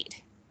to lead.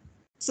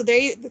 So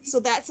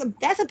that's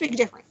a big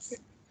difference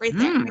right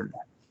there.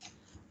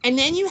 And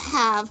then you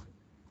have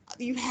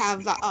the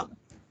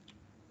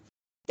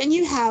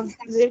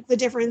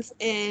difference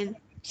in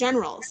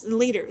generals and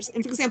leaders.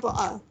 And for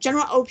example,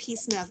 General O.P.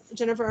 Smith,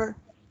 General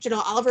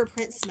Oliver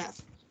Prince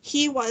Smith,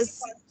 he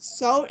was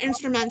so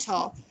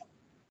instrumental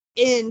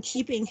in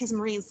keeping his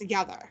Marines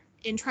together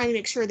and trying to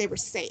make sure they were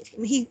safe.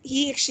 And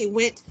he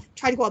actually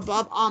tried to go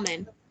above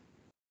Allman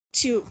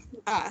to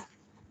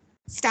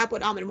stop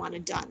what Almond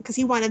wanted done, because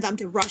he wanted them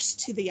to rush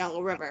to the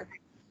Yellow River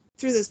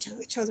through this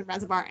Chosin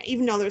Reservoir,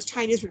 even though there's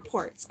Chinese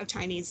reports of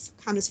Chinese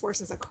communist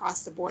forces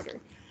across the border.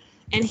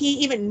 And he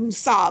even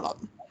saw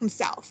them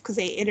himself, because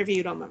they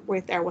interviewed him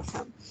right there with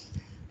him.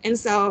 And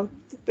so,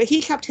 but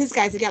he kept his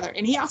guys together.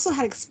 And he also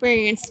had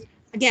experienced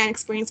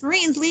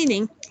Marines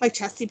leading, like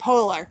Chesty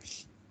Polar,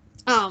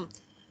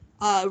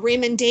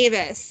 Raymond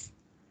Davis,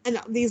 and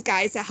these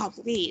guys that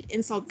helped lead.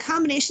 And so, a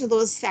combination of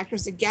those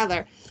factors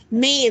together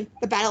made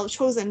the Battle of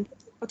Chosin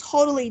a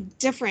totally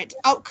different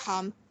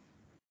outcome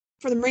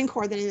for the Marine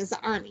Corps than it is the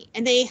Army.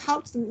 And they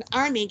helped the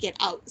Army get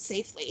out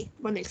safely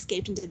when they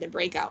escaped and did the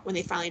breakout, when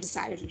they finally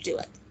decided to do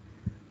it.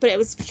 But it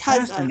was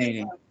because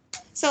Fascinating.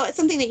 So it's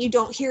something that you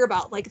don't hear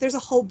about. Like, there's a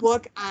whole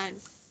book on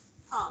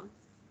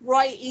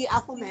Roy E.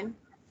 Appleman.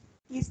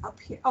 He's up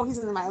here. Oh, he's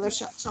in my other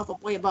shelf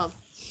up way above.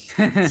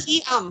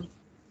 He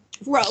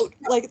wrote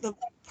like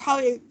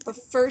probably the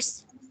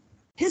first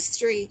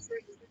history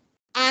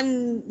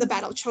on the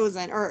Battle of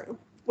Chosin, or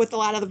with a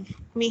lot of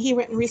he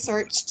went and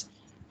researched,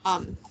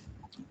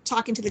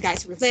 talking to the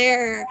guys who were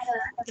there,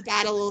 the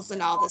battles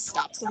and all this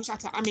stuff. So he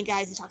talked to Army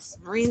guys, he talked to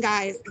Marine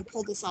guys, he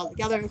pulled this all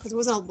together because there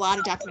wasn't a lot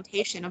of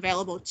documentation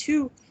available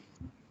to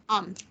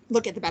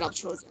look at the Battle of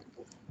Chosin.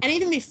 And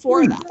even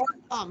before that,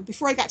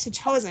 before I got to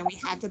Chosin, we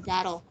had the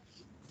battle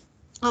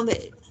on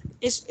the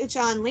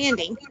Ichon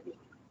landing,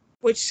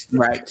 which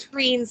the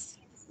Marines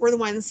were the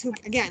ones who,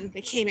 again,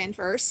 they came in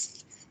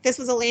first. This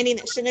was a landing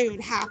that shouldn't have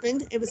even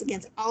happened. It was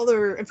against all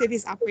the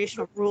amphibious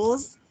operational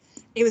rules.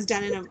 It was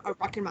done in a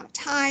record amount of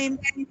time.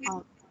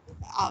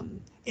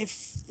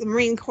 If the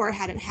Marine Corps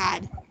hadn't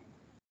had,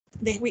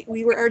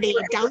 we were already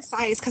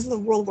downsized because of the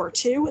World War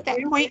II at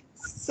that point.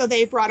 So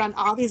they brought on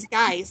all these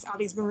guys, all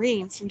these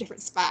Marines from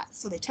different spots.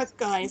 So they took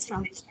guys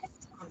from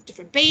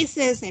different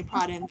bases. They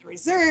brought in the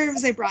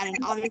reserves. They brought in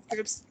all these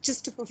groups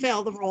just to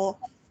fulfill the role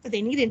that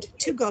they needed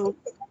to go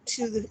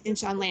to the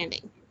Incheon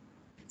landing.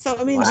 So,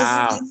 I mean,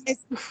 wow.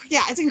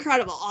 it's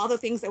incredible, all the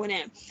things that went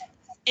in.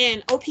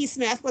 And O.P.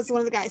 Smith was one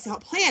of the guys who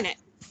helped plan it.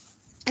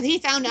 And he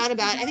found out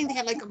about it. I think they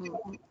had like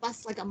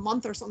a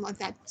month or something like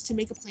that to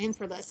make a plan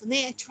for this. And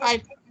they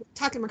tried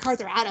talking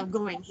MacArthur out of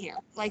going here.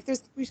 Like,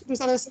 there's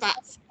other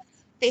spots.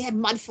 They had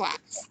mud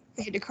flats.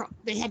 They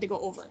had to go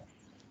over.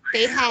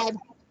 They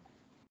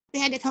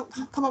had to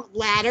come up with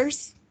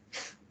ladders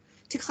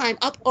to climb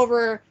up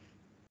over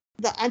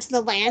onto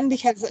the land,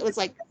 because it was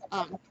like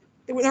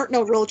there weren't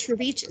no real true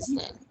beaches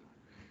then.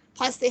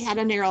 Plus, they had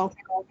a narrow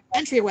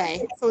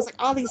entryway. So it was like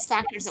all these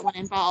factors that went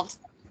involved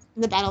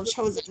in the Battle of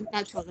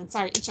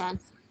Ichon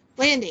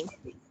landing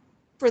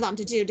for them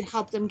to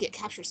help them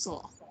capture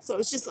Seoul. So it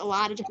was just a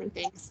lot of different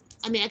things.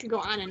 I mean, I could go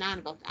on and on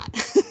about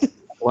that.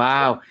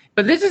 Wow.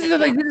 But this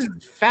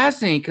is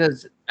fascinating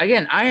because,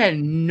 again, I had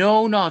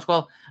no knowledge.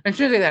 Well, I'm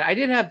sure that I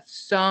did have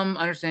some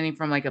understanding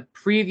from like a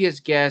previous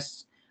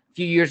guest a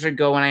few years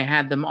ago when I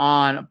had them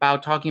on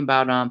about talking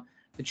about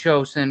the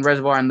Chosin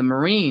Reservoir and the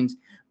Marines.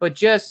 But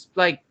just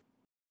like,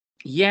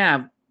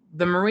 yeah,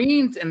 the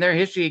Marines and their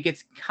history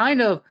gets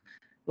kind of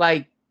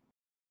like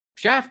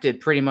shafted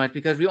pretty much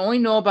because we only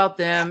know about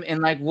them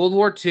in like World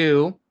War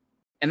II,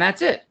 and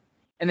that's it.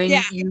 And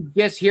then you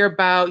just hear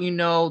about,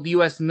 the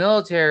U.S.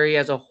 military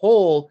as a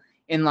whole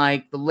in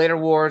like the later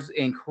wars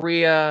in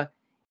Korea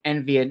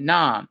and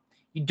Vietnam.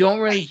 You don't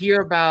really hear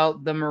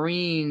about the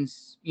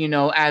Marines,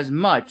 as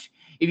much.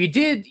 If you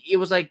did, it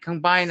was like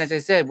combined, as I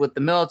said, with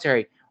the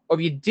military. Or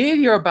if you did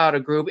hear about a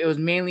group, it was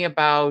mainly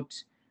about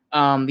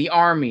the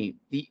Army.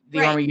 The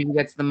Army usually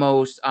gets the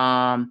most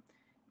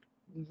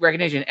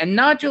recognition, and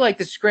not to like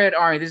discredit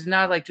Army. This is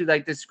not like to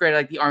like discredit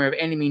like the Army of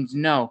any means,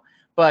 no.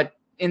 But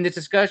in this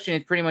discussion,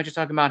 it's pretty much just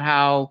talking about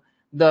how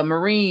the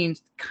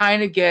Marines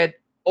kind of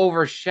get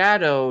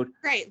overshadowed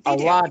a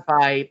lot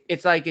by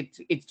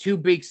it's two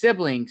big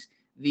siblings,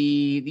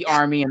 the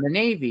Army and the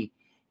Navy.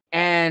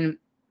 And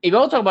if you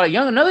also talk about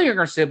another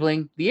younger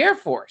sibling, the Air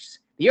Force.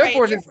 The Air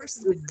Force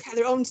have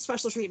their own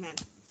special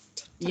treatment.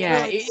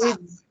 Yeah,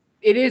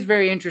 it is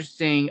very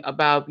interesting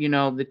about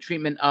the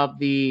treatment of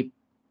the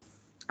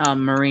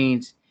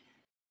Marines.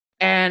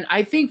 And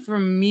I think for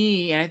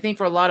me, and I think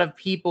for a lot of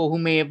people who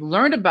may have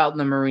learned about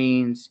the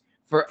Marines,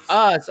 for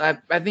us, I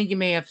think you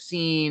may have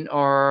seen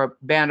or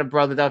Band of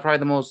Brothers. That was probably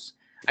the most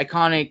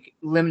iconic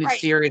limited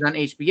series on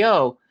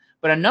HBO.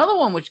 But another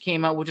one which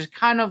came out, which is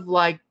kind of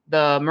like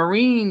the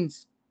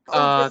Marines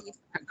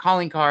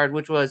calling card,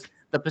 which was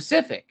The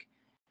Pacific.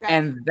 Right.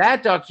 And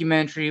that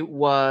documentary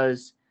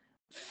was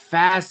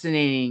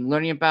fascinating,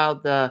 learning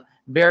about the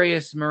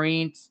various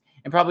Marines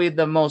and probably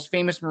the most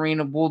famous Marine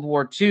of World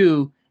War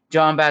II,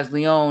 John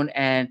Basleon,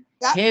 and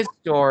his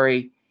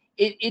story.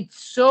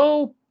 It's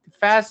so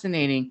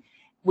fascinating,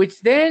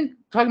 which then,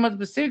 talking about the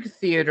Pacific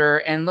Theater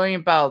and learning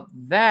about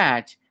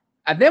that,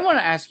 I then want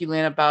to ask you,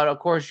 Lynne, about, of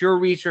course, your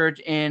research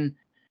in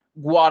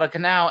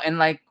Guadalcanal and,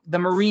 like, the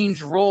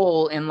Marines'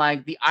 role in,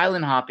 like, the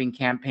island hopping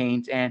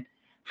campaigns and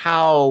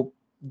how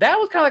that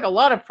was kind of like a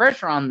lot of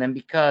pressure on them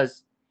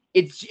because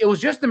it was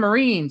just the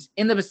Marines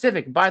in the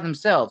Pacific by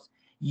themselves.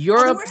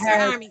 Europe there were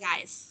some Army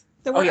guys.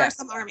 There were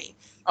some Army.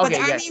 But the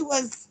Army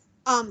was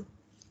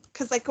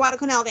because like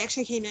Guadalcanal, they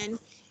actually came in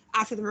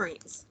after the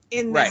Marines,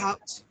 and they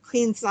helped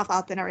clean stuff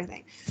up and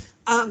everything.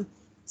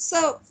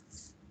 So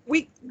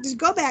we to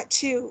go back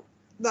to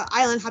the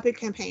island hopping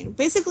campaign.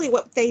 Basically,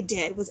 what they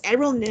did was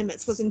Admiral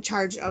Nimitz was in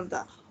charge of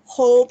the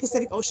whole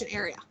Pacific Ocean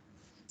area.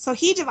 So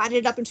he divided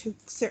it up into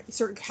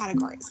certain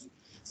categories.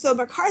 So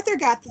MacArthur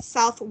got the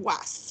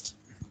southeast,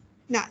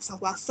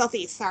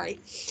 sorry.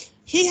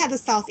 He had the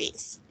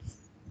southeast.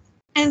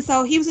 And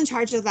so he was in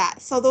charge of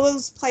that. So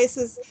those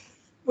places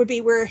would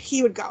be where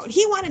he would go. And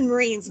he wanted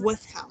Marines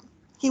with him.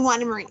 He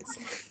wanted Marines.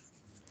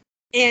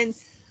 And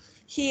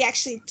he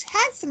actually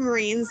had some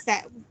Marines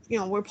that,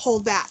 were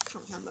pulled back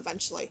from him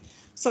eventually.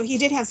 So he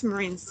did have some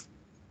Marines,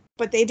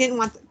 but they didn't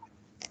want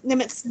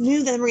Nimitz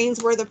knew the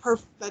Marines were the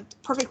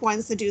perfect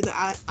ones to do the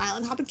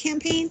island hopping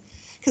campaign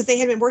because they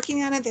had been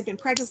working on it. They've been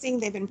practicing.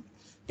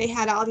 They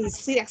had all these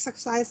fleet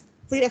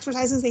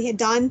exercises they had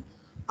done,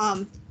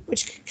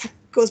 which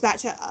goes back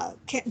to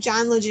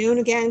John Lejeune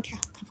again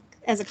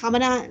as a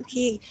commandant.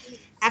 He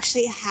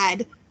actually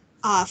had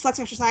flex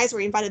exercise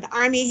where he invited the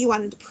Army. He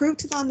wanted to prove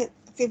to them that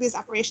amphibious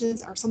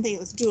operations are something that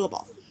was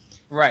doable.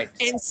 Right.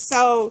 And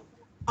so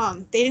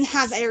they didn't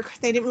have the air.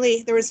 They didn't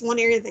really. There was one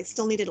area they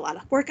still needed a lot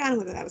of work on,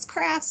 whether that was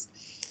crafts.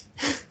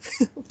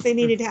 They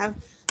needed to have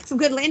some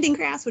good landing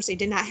crafts, which they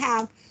did not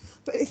have.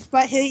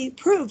 But he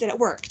proved that it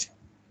worked.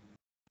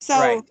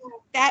 So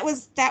that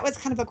was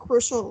kind of a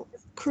crucial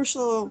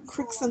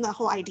crux in the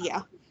whole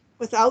idea.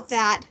 Without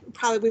that, we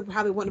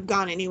probably wouldn't have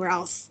gone anywhere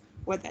else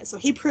with it. So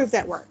he proved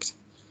that worked.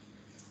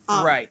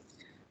 Right.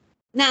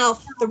 Now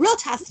the real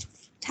test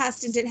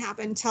didn't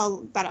happen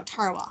until Battle of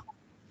Tarawa.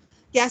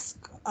 Yes,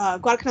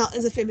 Guadalcanal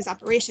is a famous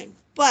operation,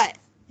 but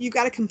you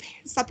got to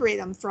separate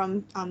them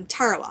from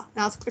Tarawa.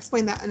 Now I'll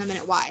explain that in a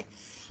minute why.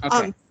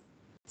 Okay.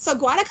 So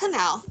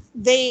Guadalcanal,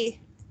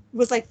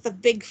 was like the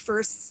big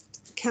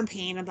first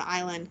campaign of the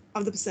island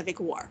of the Pacific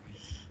War,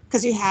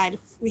 because we had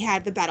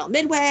the Battle of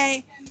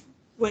Midway,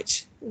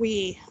 which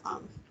we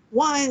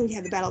won. We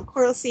had the Battle of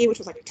Coral Sea, which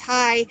was like a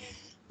tie,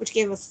 which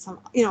gave us some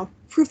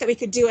proof that we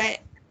could do it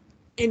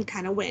and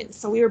kind of win.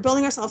 So we were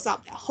building ourselves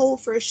up that whole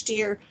first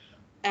year.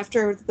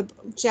 After the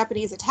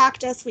Japanese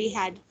attacked us, we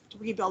had to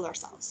rebuild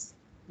ourselves.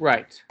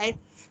 Right. Okay?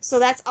 So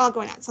that's all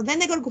going on. So then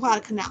they go to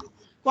Guadalcanal.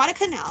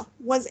 Guadalcanal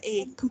was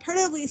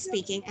comparatively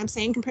speaking, I'm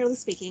saying comparatively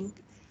speaking,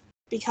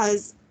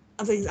 because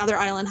of these other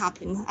island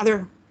hopping,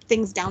 other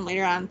things down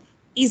later on,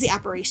 easy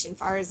operation as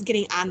far as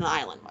getting on the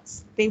island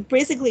was. They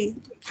basically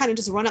kind of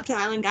just run up to the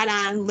island, got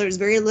on. There's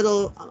very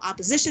little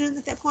opposition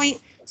at that point.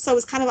 So it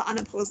was kind of an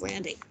unopposed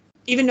landing,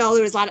 even though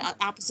there was a lot of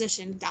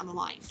opposition down the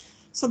line.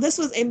 So this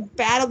was a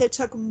battle that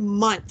took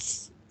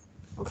months.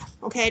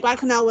 Okay,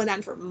 Guadalcanal went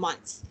on for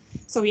months.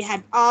 So we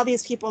had all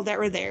these people that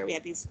were there. We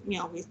had these,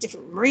 these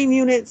different Marine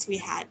units. We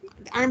had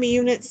the Army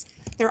units.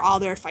 They're all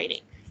there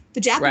fighting.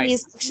 The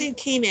Japanese actually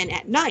came in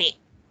at night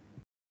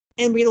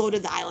and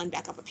reloaded the island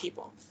back up with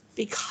people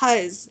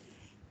because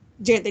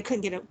they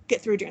couldn't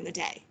get through during the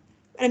day.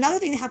 And another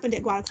thing that happened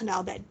at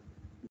Guadalcanal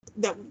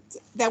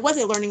that was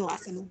a learning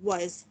lesson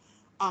was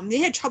they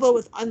had trouble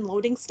with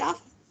unloading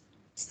stuff.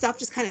 Stuff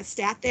just kind of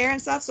sat there and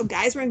stuff. So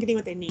guys weren't getting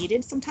what they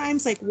needed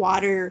sometimes, like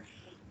water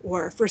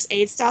or first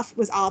aid stuff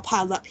was all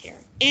piled up here.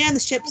 And the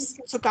ships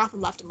took off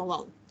and left them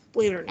alone,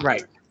 believe it or not.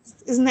 Right.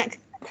 Isn't that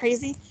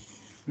crazy?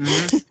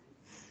 Mm-hmm.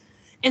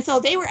 And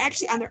so they were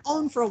actually on their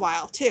own for a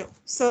while too.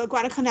 So at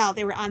Guadalcanal,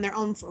 they were on their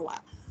own for a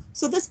while.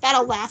 So this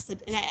battle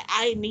lasted, and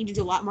I need to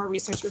do a lot more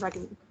research before I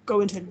can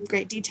go into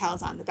great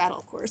details on the battle,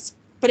 of course.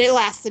 But it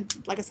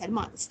lasted, like I said,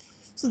 months.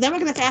 So then we're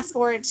going to fast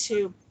forward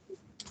to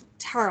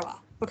Tarawa.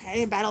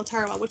 Okay, Battle of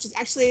Tarawa, which is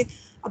actually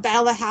a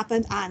battle that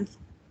happened on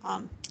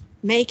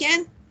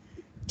Macon,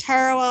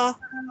 Tarawa,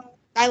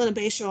 Island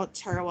of Bayshore,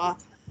 Tarawa,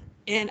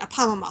 and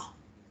Apamama.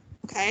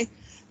 Okay,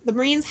 the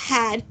Marines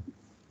had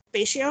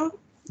Bayshore,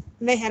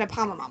 and they had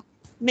Apamama.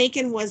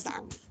 Macon was the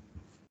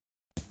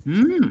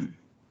Army.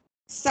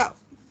 So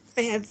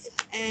they had,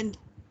 and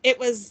it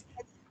was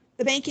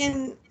the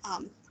Macon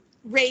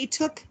raid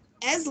took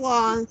as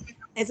long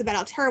as the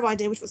Battle of Tarawa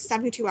did, which was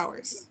 72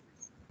 hours.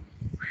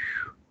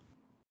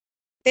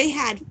 They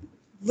had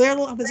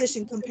little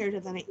opposition compared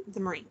to the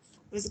Marines.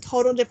 It was a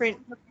total different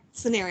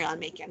scenario on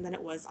Macon than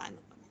it was on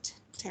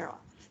Tarawa.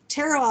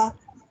 Tarawa,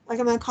 like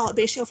I'm going to call it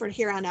Bayshore for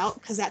here on out,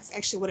 because that's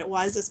actually what it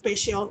was, this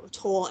Bayshore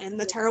Atoll and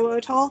the Tarawa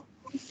Atoll.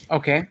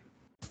 Okay.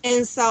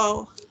 And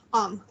so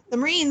the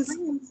Marines,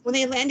 when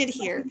they landed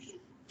here,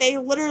 they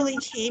literally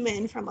came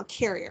in from a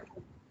carrier.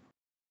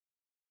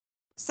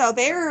 So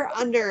they're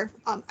under,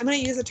 I'm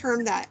going to use a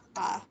term that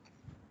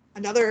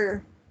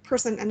another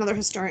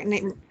historian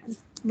named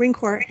Marine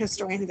Corps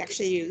historian has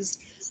actually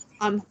used,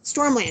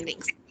 storm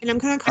landings. And I'm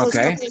going to call it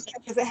storm landings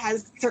because it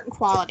has certain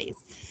qualities.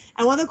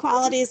 And one of the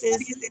qualities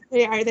is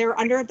they're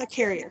under a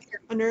carrier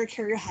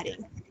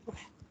heading.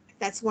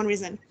 That's one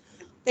reason.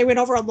 They went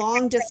over a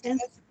long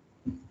distance.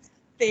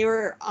 They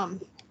were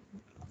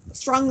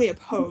strongly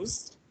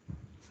opposed.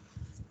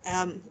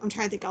 I'm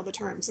trying to think of all the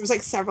terms. There was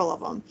like several of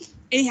them.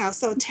 Anyhow,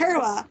 so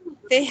Tarawa,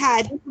 they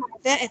had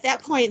that at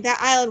that point, that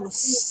island was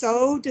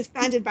so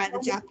defended by the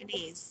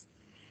Japanese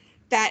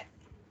that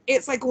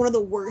it's like one of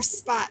the worst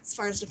spots as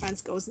far as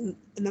defense goes in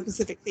the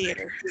Pacific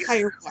Theater,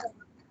 entire war.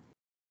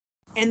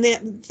 And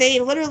they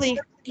literally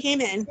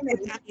came in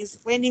with these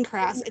landing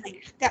crafts and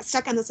they got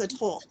stuck on this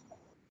atoll.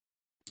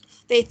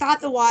 They thought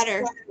the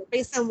water,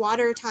 based on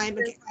water time,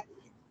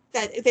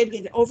 that they'd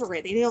get over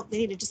it. They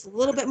needed just a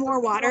little bit more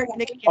water and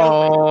they could get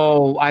over it.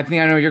 Oh, I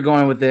think I know where you're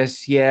going with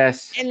this.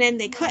 Yes. And then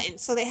they couldn't.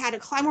 So they had to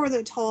climb over the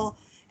atoll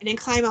and then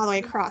climb all the way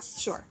across the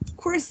shore. Of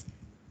course,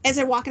 as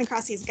they're walking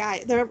across these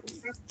guys, their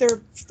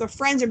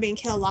friends are being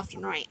killed left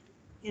and right,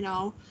 you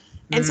know?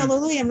 And so they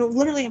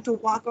literally have to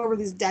walk over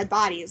these dead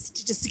bodies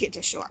just to get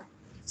to shore.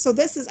 So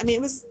this is, I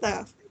mean,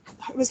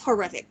 it was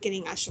horrific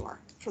getting ashore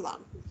for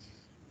them.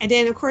 And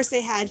then, of course,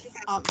 they had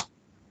all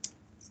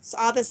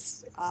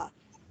this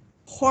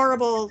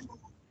horrible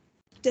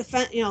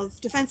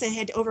defense they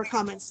had to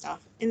overcome and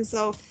stuff. And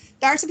so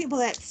there are some people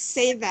that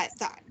say that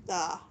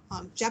the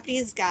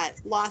Japanese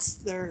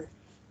lost their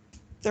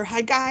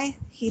head guy.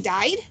 He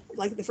died,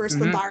 like the first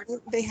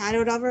bombardment they had or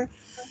whatever.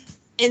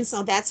 And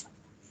so that's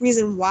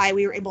reason why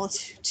we were able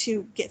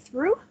to get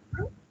through.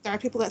 There are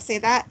people that say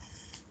that.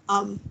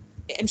 I'm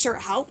sure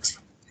it helped.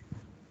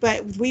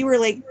 But we were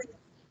like,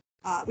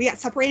 we got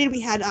separated. We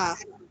had,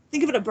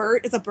 think of it a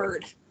bird. It's a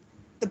bird.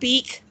 The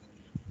beak,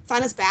 it's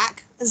on its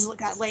back. It's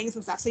got legs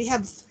and stuff. So you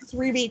have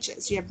 3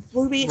 beaches. You have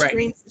blue beach,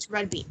 green beach,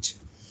 red beach.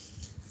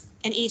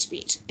 And each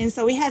beach. And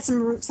so we had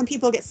some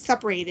people get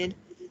separated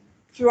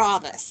through all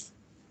this.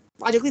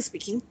 Logically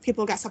speaking,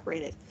 people got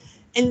separated.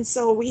 And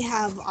so we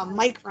have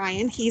Mike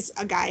Ryan. He's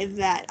a guy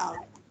that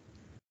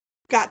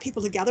got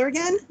people together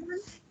again.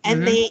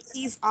 And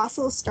he's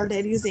also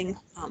started using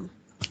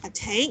a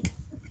tank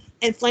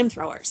and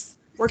flamethrowers,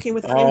 working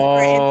with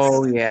flamethrowers.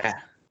 Oh, yeah.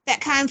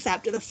 That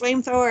concept of the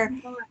flamethrower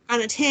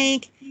on a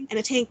tank and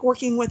a tank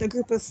working with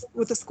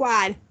with a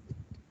squad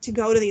to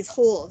go to these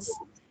holes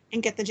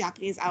and get the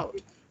Japanese out.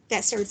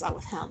 That starts out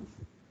with him.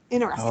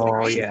 Interesting,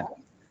 right? Oh, yeah.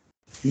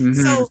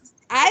 So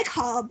I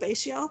call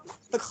Basio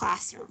the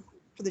classroom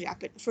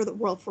for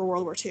World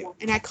War II,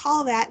 and I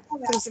call that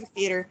the Pacific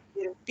Theater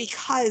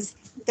because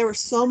there were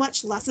so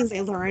much lessons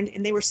they learned,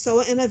 and they were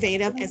so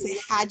innovative as they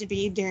had to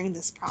be during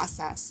this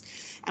process.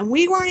 And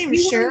we weren't even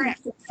sure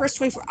at the first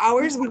 24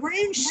 hours. We weren't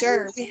even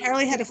sure. We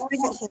hardly had a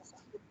foothold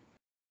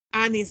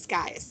on these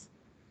guys,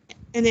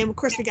 and then of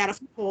course we got a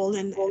foothold,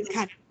 and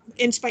kind of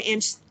inch by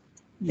inch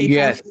they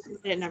found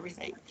it and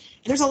everything.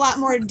 And there's a lot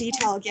more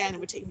detail. Again, it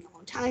would take me a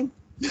long time.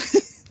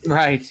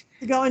 Right.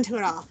 To go into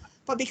it all.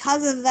 But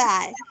because of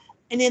that,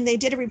 and then they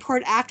did a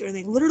report after, and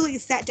they literally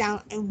sat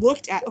down and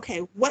looked at, okay,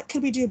 what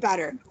could we do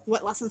better?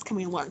 What lessons can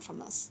we learn from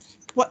this?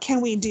 What can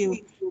we do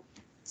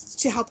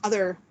to help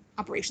other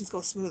operations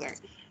go smoother?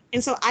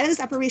 And so out of this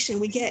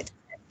operation, we get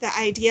the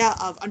idea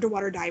of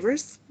underwater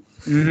divers.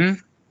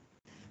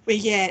 We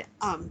get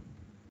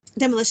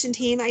demolition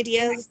team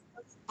ideas,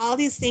 all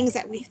these things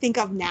that we think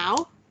of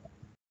now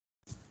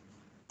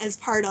as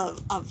part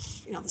of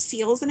the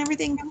SEALs and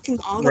everything can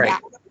all go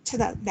back to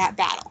that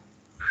battle.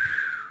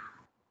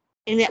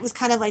 And it was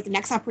kind of like the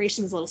next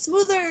operation was a little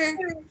smoother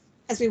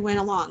as we went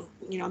along,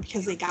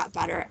 because they got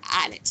better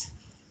at it.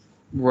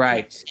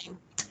 Right.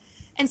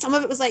 And some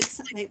of it was like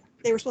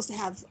they were supposed to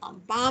have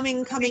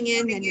bombing coming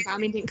in, and the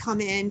bombing didn't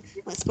come in.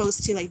 It was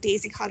supposed to like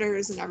daisy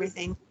cutters and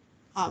everything.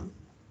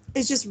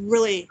 It's just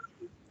really,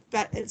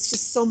 it's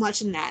just so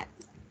much in that.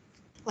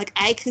 Like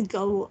I could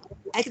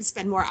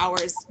spend more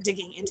hours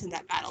digging into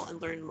that battle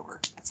and learn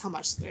more. That's how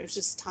much there's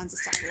just tons of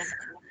stuff to learn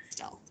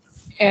still.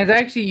 And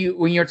actually,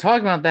 when you're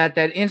talking about that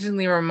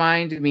instantly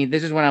reminded me,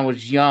 this is when I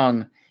was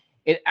young.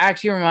 It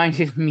actually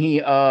reminded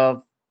me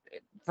of,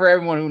 for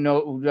everyone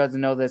who doesn't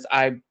know this,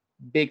 I'm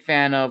a big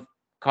fan of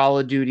Call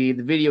of Duty,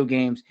 the video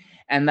games.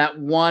 And that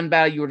one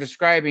battle you were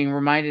describing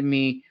reminded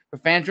me, for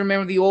fans who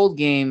remember the old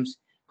games,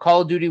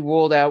 Call of Duty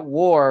World at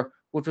War,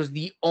 which was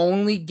the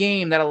only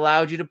game that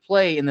allowed you to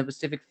play in the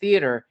Pacific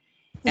Theater.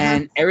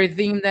 And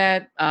everything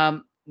that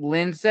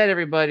Lynne said,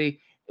 everybody,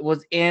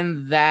 was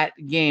in that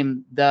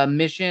game. The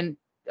mission,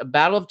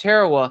 Battle of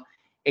Tarawa,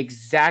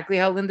 exactly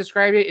how Lynne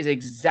described it, is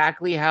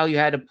exactly how you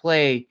had to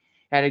play.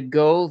 Had to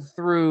go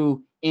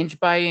through inch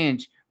by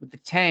inch with the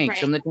tank.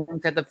 Some of the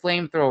tanks had the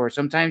flamethrower.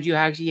 Sometimes you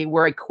actually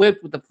were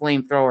equipped with the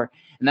flamethrower.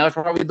 And that was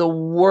probably the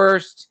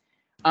worst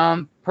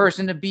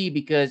person to be,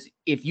 because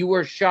if you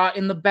were shot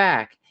in the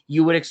back,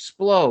 you would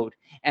explode.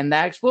 And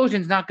that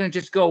explosion is not going to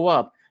just go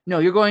up. No,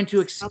 you're going to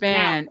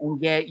expand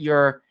and get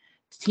your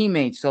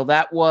teammates. So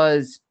that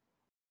was,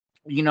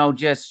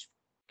 just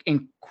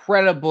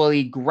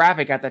incredibly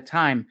graphic at the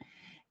time.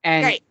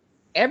 And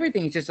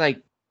everything is just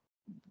like,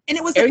 and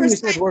it was the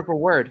first time, word for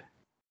word.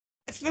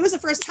 It was the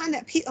first time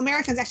that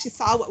Americans actually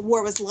saw what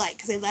war was like,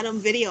 because they let them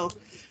video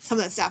some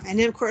of that stuff. And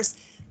then, of course,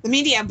 the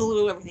media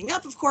blew everything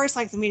up, of course,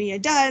 like the media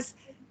does.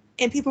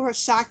 And people were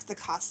shocked at the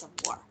cost of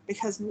war,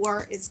 because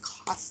war is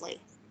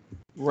costly.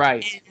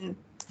 Right. And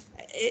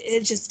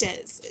it just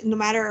is. No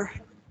matter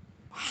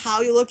how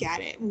you look at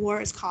it,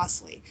 war is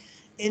costly.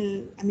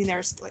 And I mean,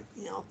 there's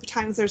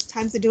there's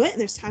times to do it,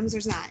 and there's times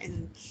there's not.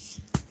 And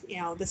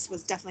this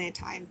was definitely a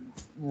time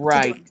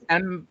Right. to do it.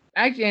 And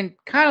actually, and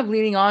kind of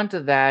leading on to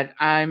that,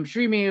 I'm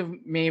sure you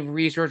may have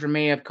researched or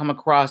may have come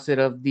across it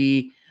of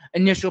the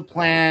initial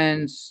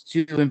plans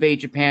to invade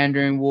Japan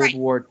during World Right.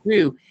 War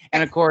II. And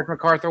Right. of course,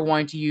 MacArthur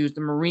wanted to use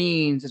the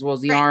Marines as well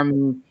as the Right.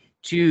 Army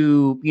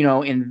to,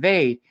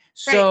 invade. Right.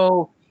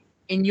 So,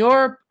 in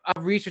your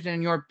research and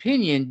in your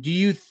opinion, do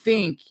you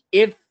think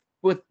if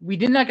we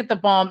did not get the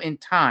bomb in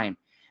time,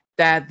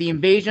 that the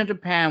invasion of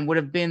Japan would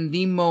have been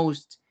the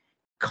most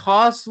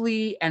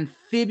costly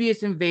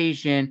amphibious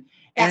invasion,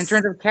 and in Yes.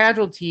 terms of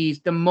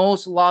casualties, the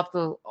most loss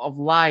of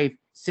life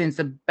since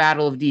the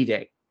Battle of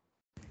D-Day?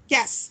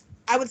 Yes,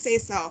 I would say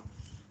so.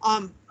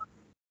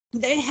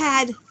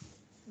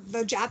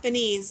 The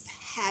Japanese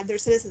had their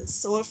citizens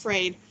so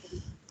afraid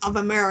of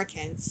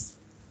Americans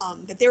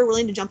that they were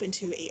willing to jump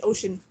into an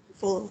ocean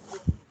full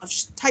of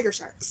tiger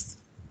sharks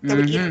that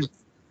would eat them.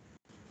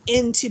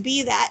 And to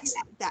be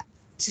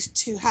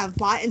to have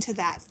bought into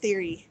that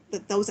theory,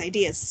 those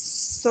ideas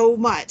so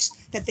much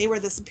that they were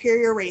the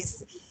superior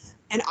race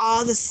and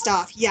all this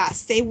stuff,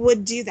 yes, they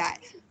would do that.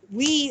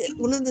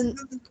 One of the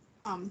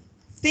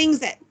things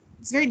that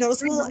is very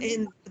noticeable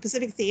in the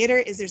Pacific Theater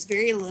is there's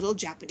very little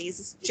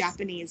Japanese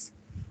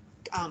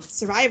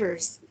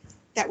survivors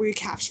that were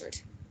captured.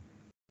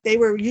 They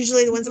were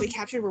usually the ones that we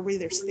captured were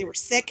either they were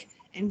sick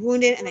and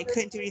wounded and they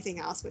couldn't do anything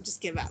else but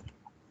just give up.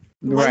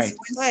 The ones who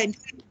could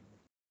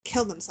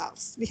kill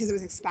themselves because it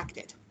was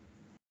expected,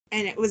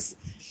 and it was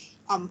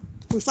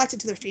reflected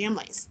to their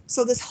families.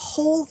 So this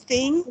whole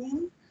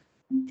thing,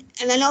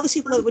 and I know there's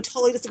people that would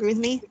totally disagree with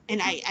me, and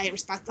I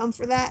respect them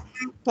for that,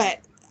 but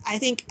I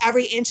think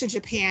every inch of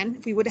Japan,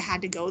 if we would have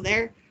had to go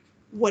there,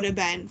 would have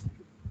been,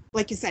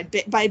 like you said,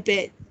 bit by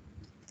bit.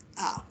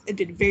 It'd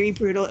been very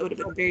brutal. It would have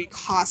been very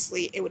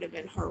costly. It would have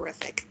been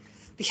horrific,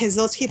 because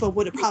those people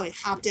would have probably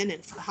hopped in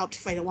and helped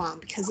fight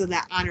along because of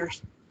that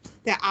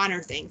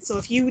honor thing. So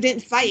if you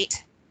didn't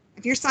fight,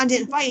 if your son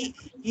didn't fight,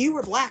 you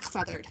were black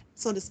feathered,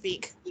 so to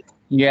speak.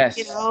 Yes.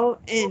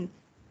 And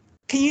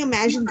can you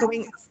imagine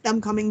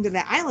them coming to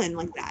the island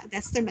like that?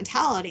 That's their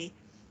mentality.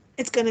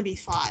 It's going to be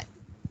fought.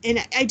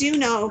 And I do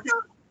know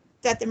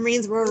that the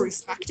Marines were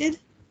respected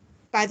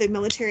by the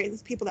military,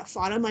 the people that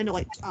fought them. I know,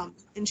 like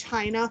in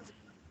China,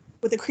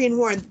 with the Korean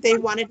War, they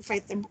wanted to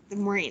fight the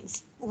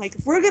Marines. Like,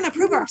 if we're going to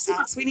prove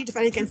ourselves, we need to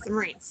fight against the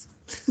Marines.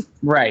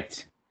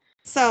 Right.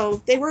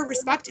 So they were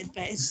respected,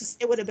 but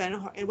it would have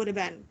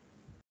been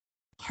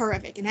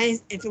horrific. And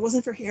if it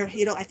wasn't for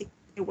Hirohito, I think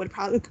it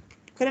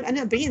could have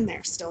ended up being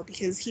there still,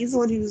 because he's the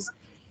one who's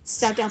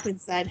stepped up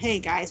and said, "Hey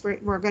guys,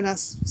 we're gonna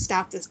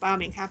stop this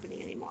bombing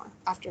happening anymore."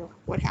 After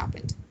what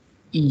happened.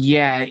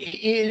 Yeah,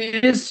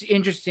 it is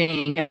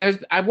interesting.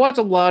 I've watched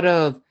a lot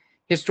of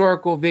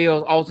historical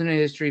videos, alternate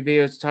history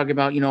videos, talking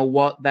about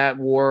what that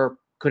war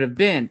could have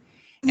been.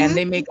 And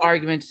they make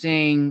arguments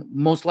saying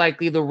most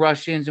likely the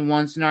Russians in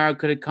one scenario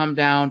could have come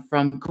down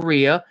from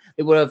Korea.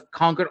 They would have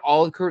conquered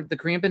all of the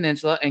Korean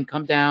Peninsula and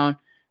come down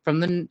from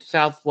the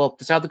south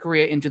of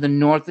Korea into the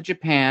north of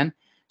Japan.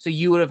 So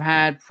you would have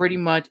had pretty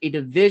much a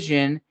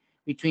division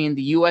between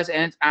the U.S.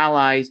 and its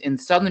allies in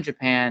southern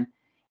Japan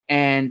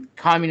and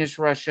communist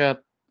Russia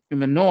in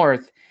the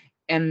north.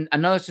 And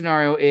another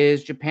scenario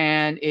is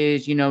Japan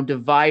is,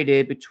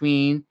 divided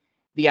between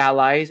the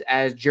allies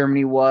as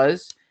Germany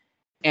was,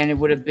 and it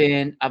would have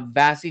been a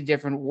vastly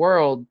different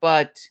world.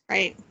 But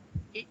right,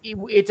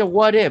 it's a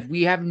what if.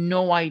 We have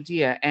no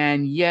idea.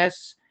 And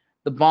yes,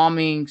 the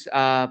bombings,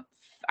 I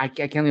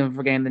can't even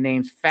forget the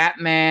names, Fat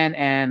Man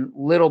and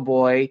Little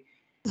Boy,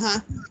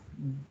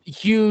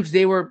 huge.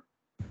 They were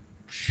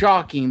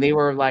shocking. They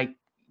were like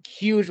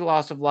huge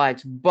loss of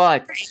lives.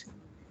 But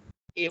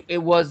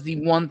it was the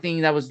one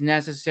thing that was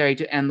necessary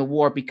to end the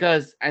war,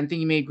 because I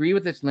think you may agree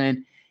with this,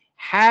 Lynn,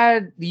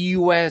 had the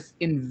U.S.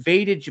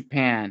 invaded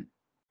Japan,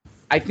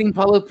 I think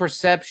public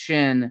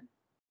perception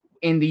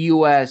in the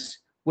U.S.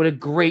 would have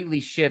greatly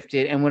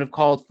shifted and would have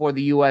called for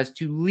the U.S.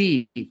 to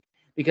leave,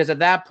 because at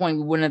that point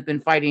we wouldn't have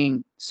been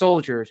fighting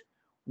soldiers.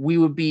 We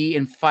would be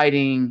in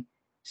fighting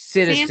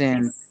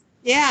citizens.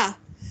 Yeah,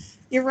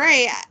 you're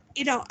right.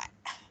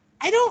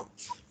 I don't,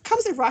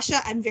 comes to Russia,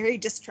 I'm very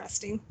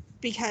distrusting,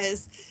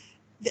 because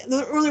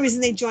the only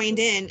reason they joined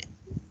in,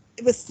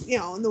 it was,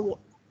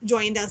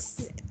 joined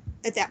us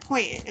at that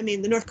point. I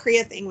mean, the North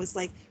Korea thing was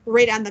like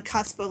right on the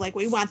cusp of like,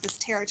 we want this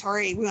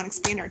territory, we want to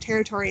expand our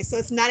territory. So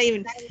it's not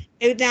even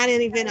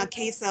a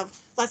case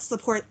of let's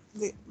support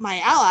my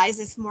allies.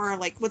 It's more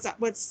like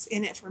what's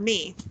in it for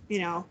me,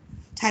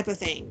 type of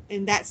thing.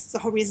 And that's the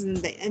whole reason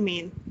they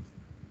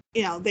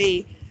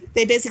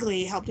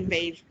basically helped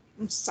invade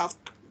South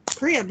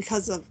Korea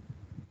because of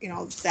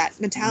that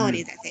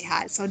mentality that they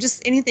had. So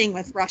just anything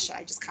with Russia,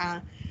 I just kind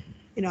of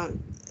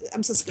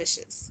I'm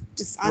suspicious,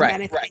 just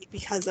automatically,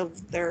 because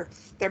of their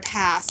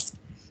past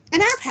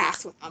and our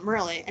past with them.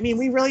 Really, I mean,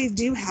 we really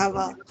do have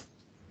a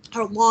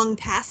long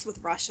past with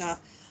Russia.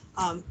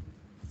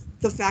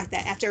 The fact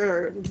that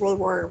after World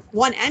War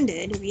I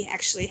ended, we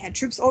actually had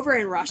troops over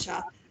in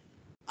Russia,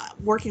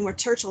 working with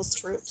Churchill's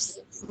troops,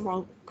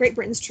 Great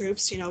Britain's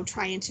troops,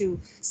 trying to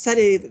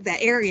study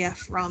that area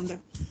from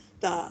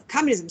the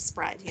communism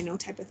spread,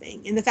 type of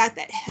thing. And the fact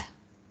that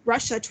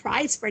Russia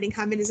tried spreading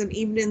communism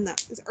even in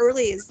as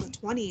early as the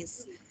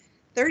 20s,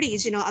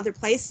 30s, other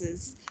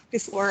places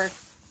before,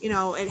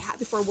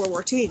 before World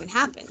War II even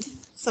happened.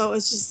 So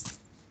it's just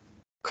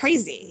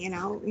crazy,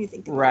 you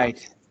think about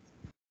right.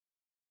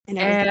 it.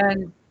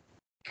 And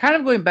kind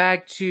of going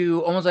back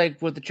to almost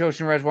like with the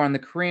Chosin Reservoir and the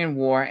Korean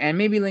War, and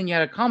maybe Lynn, you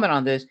had a comment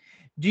on this.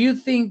 Do you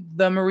think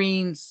the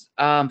Marines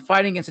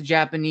fighting against the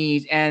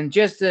Japanese and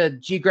just the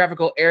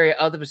geographical area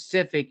of the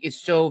Pacific is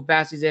so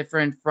vastly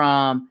different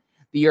from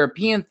the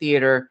European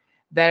theater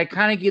that it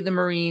kind of gave the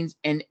Marines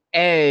an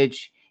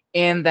edge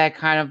in that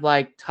kind of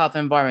like tough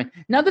environment?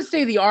 Not to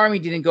say the Army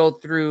didn't go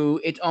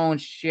through its own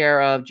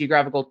share of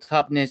geographical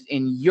toughness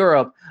in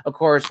Europe, of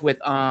course, with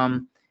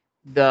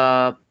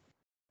the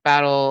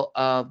Battle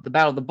of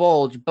the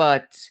Bulge,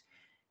 but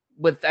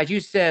with, as you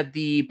said,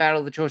 the Battle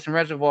of the Chosin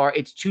Reservoir,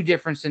 it's two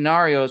different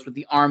scenarios with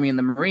the Army and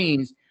the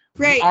Marines.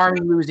 Right. The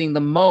Army losing the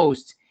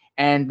most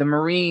and the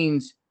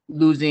Marines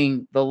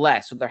losing the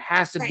less. So there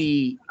has to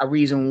be a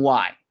reason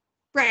why.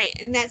 Right,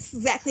 and that's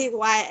exactly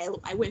why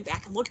I went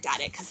back and looked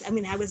at it, because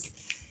I was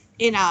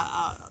in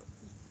a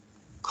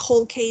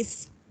cold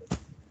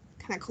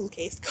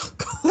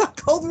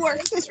war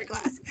history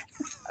class.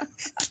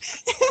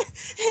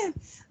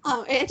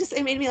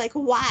 It made me like,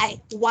 why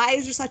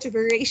is there such a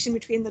variation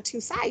between the two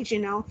sides,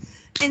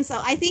 And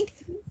so I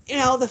think,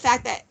 the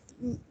fact that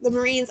the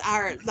Marines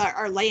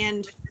are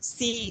land,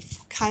 sea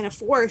kind of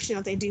force,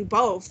 they do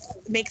both,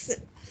 makes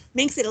it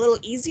a little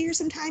easier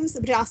sometimes,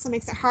 but it also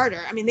makes it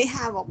harder. They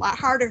have a lot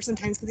harder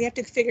sometimes because they have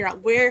to figure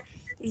out where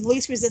the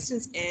least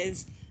resistance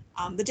is,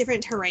 the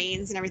different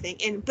terrains and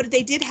everything. But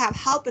they did have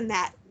help in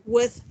that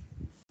with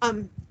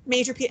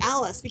Major Pete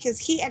Ellis, because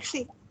he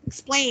actually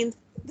explained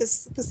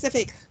this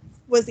Pacific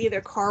was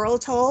either coral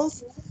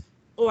atolls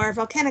or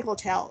volcanic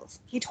atolls.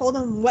 He told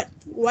them what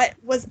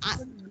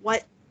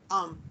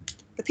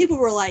the people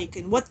were like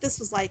and what this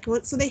was like.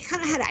 So they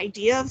kind of had an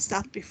idea of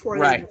stuff before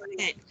they went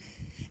in.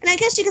 And I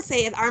guess you could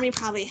say the Army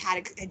probably had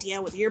an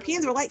idea what the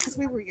Europeans were like, because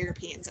we were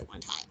Europeans at one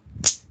time.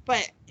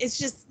 But it's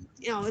just,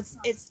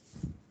 it's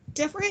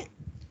different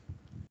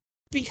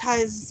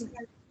because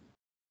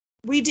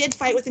we did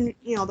fight with, the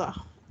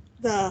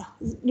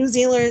New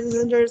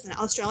Zealanders and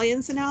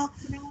Australians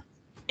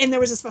and there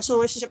was a special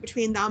relationship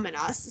between them and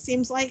us. It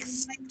seems like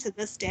to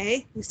this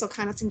day we still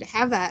kind of seem to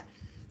have that.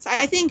 So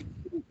I think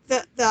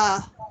I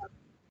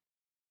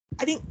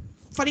think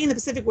fighting in the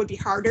Pacific would be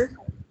harder,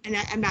 and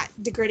I'm not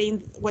degrading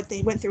what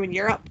they went through in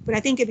Europe, but I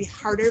think it'd be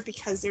harder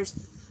because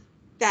there's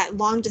that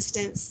long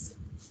distance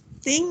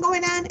thing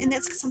going on, and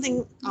that's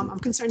something I'm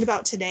concerned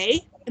about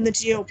today in the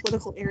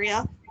geopolitical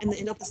area in the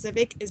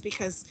Indo-Pacific, is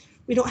because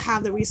we don't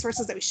have the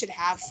resources that we should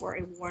have for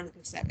a war in the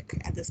Pacific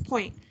at this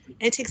point.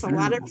 And it takes a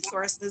lot of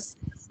resources,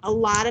 a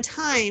lot of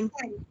time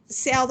to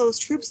sail those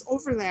troops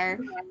over there,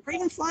 or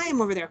even fly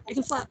them over there.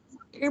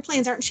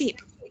 Airplanes aren't cheap,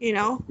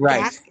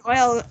 Gas,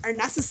 oil are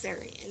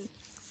necessary, and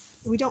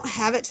we don't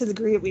have it to the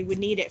degree that we would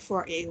need it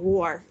for a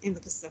war in the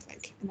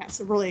Pacific. And that's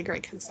a really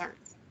great concern,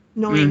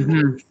 knowing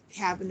what we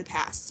have in the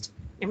past.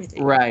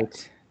 Everything.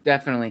 Right,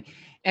 definitely.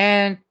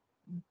 And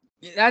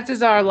that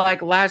is our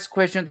last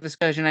question of the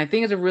discussion. I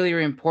think it's a really,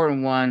 really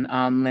important one,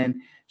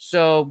 Lynn.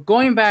 So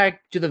going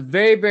back to the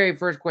very, very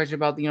first question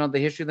about the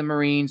history of the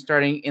Marines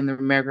starting in the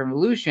American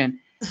Revolution,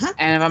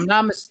 and if I'm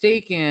not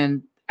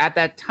mistaken, at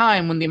that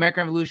time when the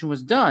American Revolution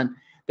was done,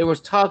 there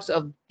was talks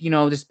of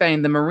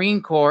disbanding the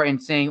Marine Corps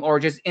and saying, or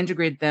just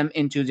integrate them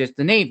into just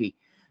the Navy.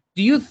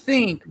 Do you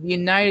think the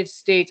United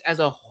States as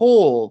a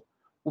whole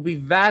will be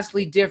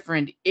vastly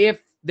different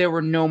if there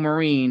were no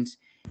Marines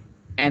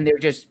and they're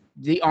just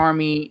the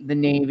Army, the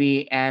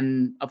Navy,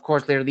 and of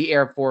course later the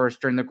Air Force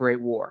during the Great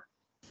War?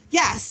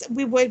 Yes,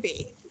 we would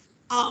be.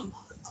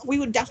 We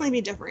would definitely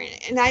be different.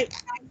 And I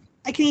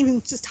can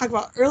even just talk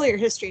about earlier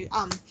history.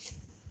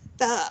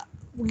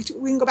 We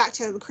can go back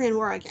to the Korean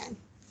War again.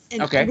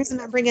 And the reason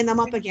I'm bringing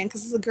them up again,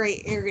 because it's a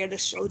great area to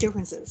show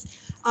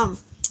differences.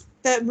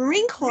 The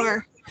Marine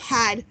Corps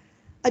had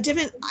a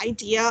different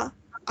idea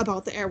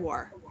about the air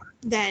war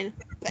than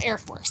the Air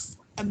Force.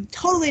 A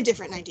totally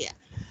different idea.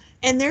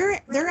 And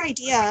their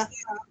idea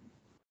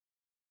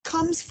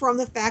comes from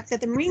the fact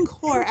that the Marine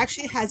Corps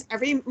actually has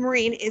every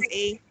Marine is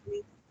a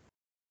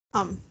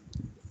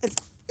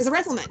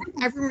rifleman,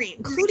 every Marine,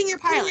 including your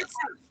pilots.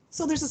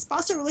 So there's a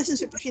special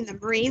relationship between the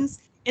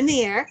Marines in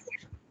the air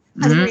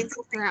and the Marines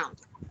on the ground.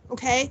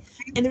 Okay?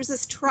 And there's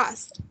this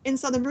trust. And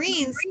so the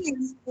Marines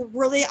were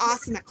really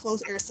awesome at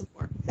close air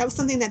support. That was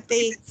something that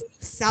they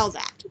excelled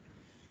at.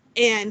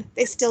 And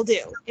they still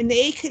do. And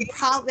they could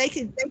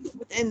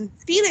within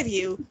feet of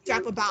you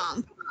drop a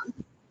bomb.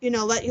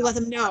 Let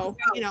them know,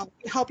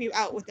 help you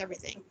out with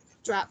everything.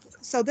 Drop.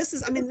 So this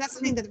is, that's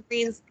something that the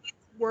Marines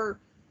were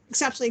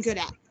exceptionally good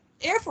at.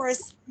 Air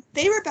Force,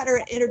 they were better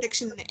at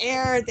interdiction in the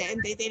air.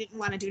 They didn't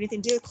want to do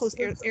anything to do with close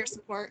air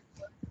support.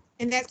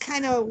 And that's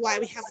kind of why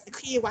we have the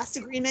Key West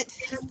Agreement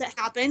that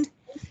happened,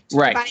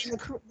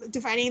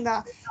 defining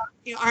the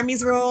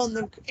Army's role and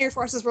the Air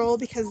Force's role,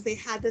 because they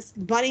had this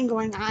budding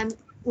going on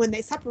when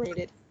they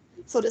separated.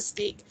 so to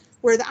speak,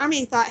 where the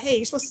Army thought, hey,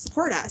 you're supposed to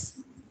support us.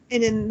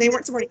 And then they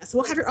weren't supporting us. So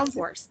we'll have your own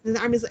force. And the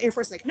Army's Air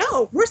Force is like,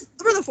 no, we're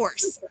the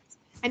force.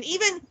 And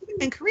even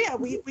in Korea,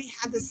 we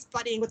had this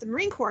budding with the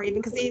Marine Corps, even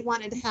because they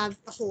wanted to have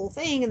the whole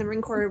thing, and the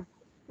Marine Corps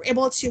were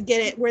able to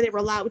get it where they were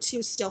allowed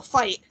to still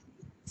fight.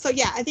 So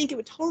yeah, I think it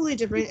would totally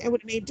different. It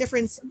would have made a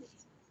difference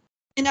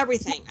in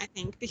everything, I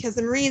think, because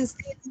the Marines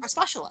are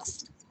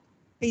specialists.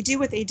 They do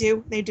what they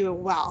do it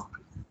well.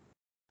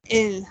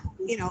 And,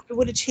 it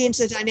would have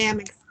changed the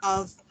dynamics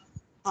of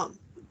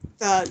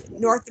the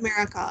North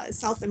America and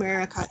South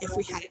America if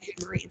we hadn't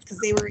had Marines, because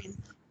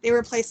they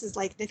were places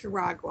like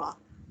Nicaragua,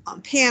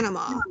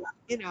 Panama,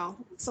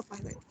 stuff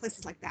like that,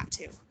 places like that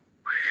too.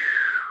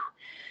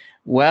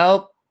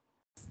 Well,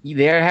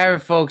 there you have it,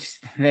 folks.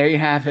 There you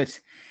have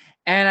it.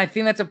 And I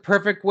think that's a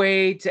perfect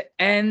way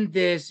to end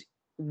this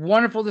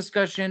wonderful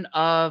discussion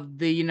of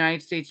the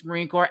United States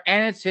Marine Corps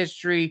and its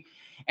history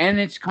and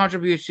its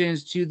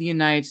contributions to the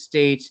United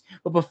States.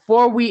 But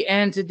before we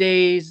end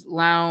today's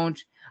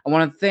lounge, I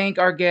want to thank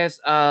our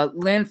guest,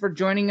 Lynne, for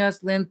joining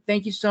us. Lynne,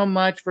 thank you so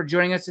much for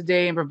joining us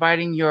today and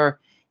providing your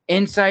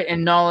insight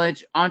and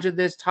knowledge onto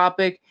this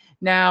topic.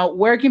 Now,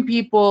 where can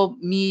people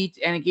meet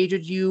and engage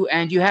with you?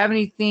 And do you have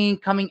anything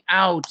coming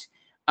out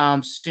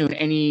soon?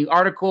 Any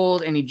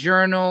articles, any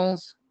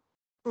journals?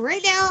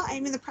 Right now,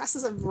 I'm in the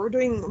process of we're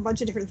doing a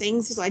bunch of different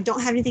things, so I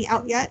don't have anything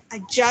out yet.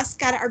 I just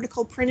got an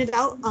article printed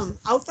out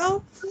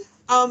though.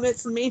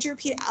 It's Major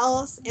Pete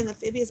Ellis and the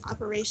amphibious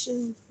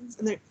operations.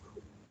 And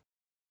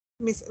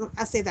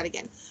I'll say that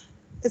again.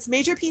 It's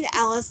Major Pete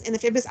Ellis and the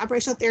amphibious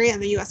operational theory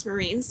and the U.S.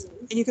 Marines,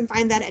 and you can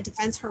find that at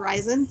Defense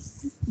Horizon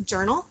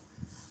Journal.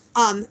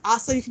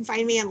 Also, you can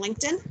find me on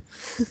LinkedIn.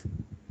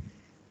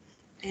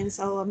 And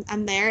so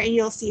I'm there, and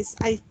you'll see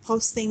I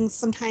post things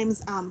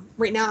sometimes.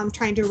 Right now, I'm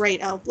trying to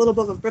write a little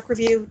bit of a book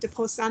review to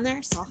post on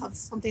there, so I'll have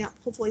something up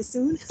hopefully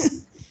soon.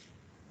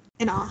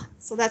 And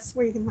so that's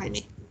where you can find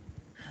me.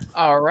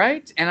 All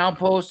right, and I'll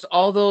post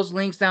all those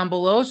links down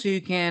below so you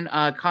can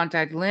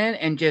contact Lynne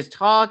and just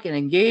talk and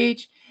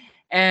engage.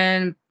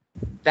 And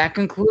that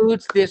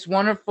concludes this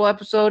wonderful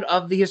episode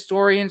of the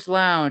Historians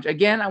Lounge.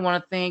 Again, I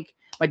want to thank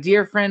my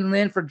dear friend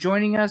Lynne for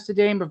joining us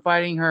today and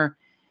providing her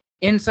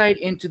insight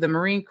into the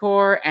Marine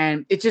Corps.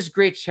 And it's just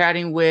great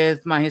chatting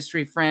with my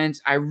history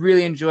friends. I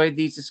really enjoyed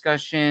these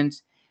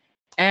discussions.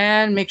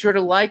 And make sure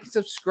to like,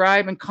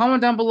 subscribe, and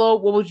comment down below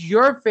what was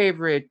your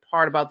favorite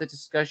part about the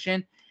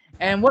discussion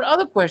and what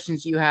other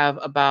questions you have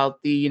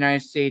about the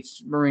United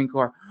States Marine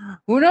Corps.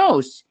 Who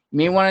knows? You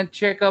may want to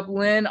check up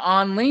Lynne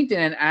on LinkedIn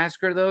and ask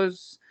her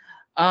those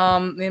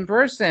in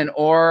person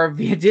or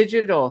via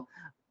digital.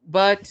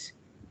 But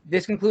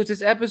this concludes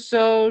this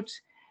episode.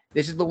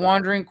 This is the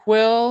Wandering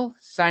Quill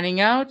signing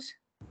out.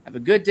 Have a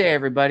good day,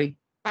 everybody.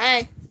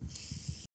 Bye.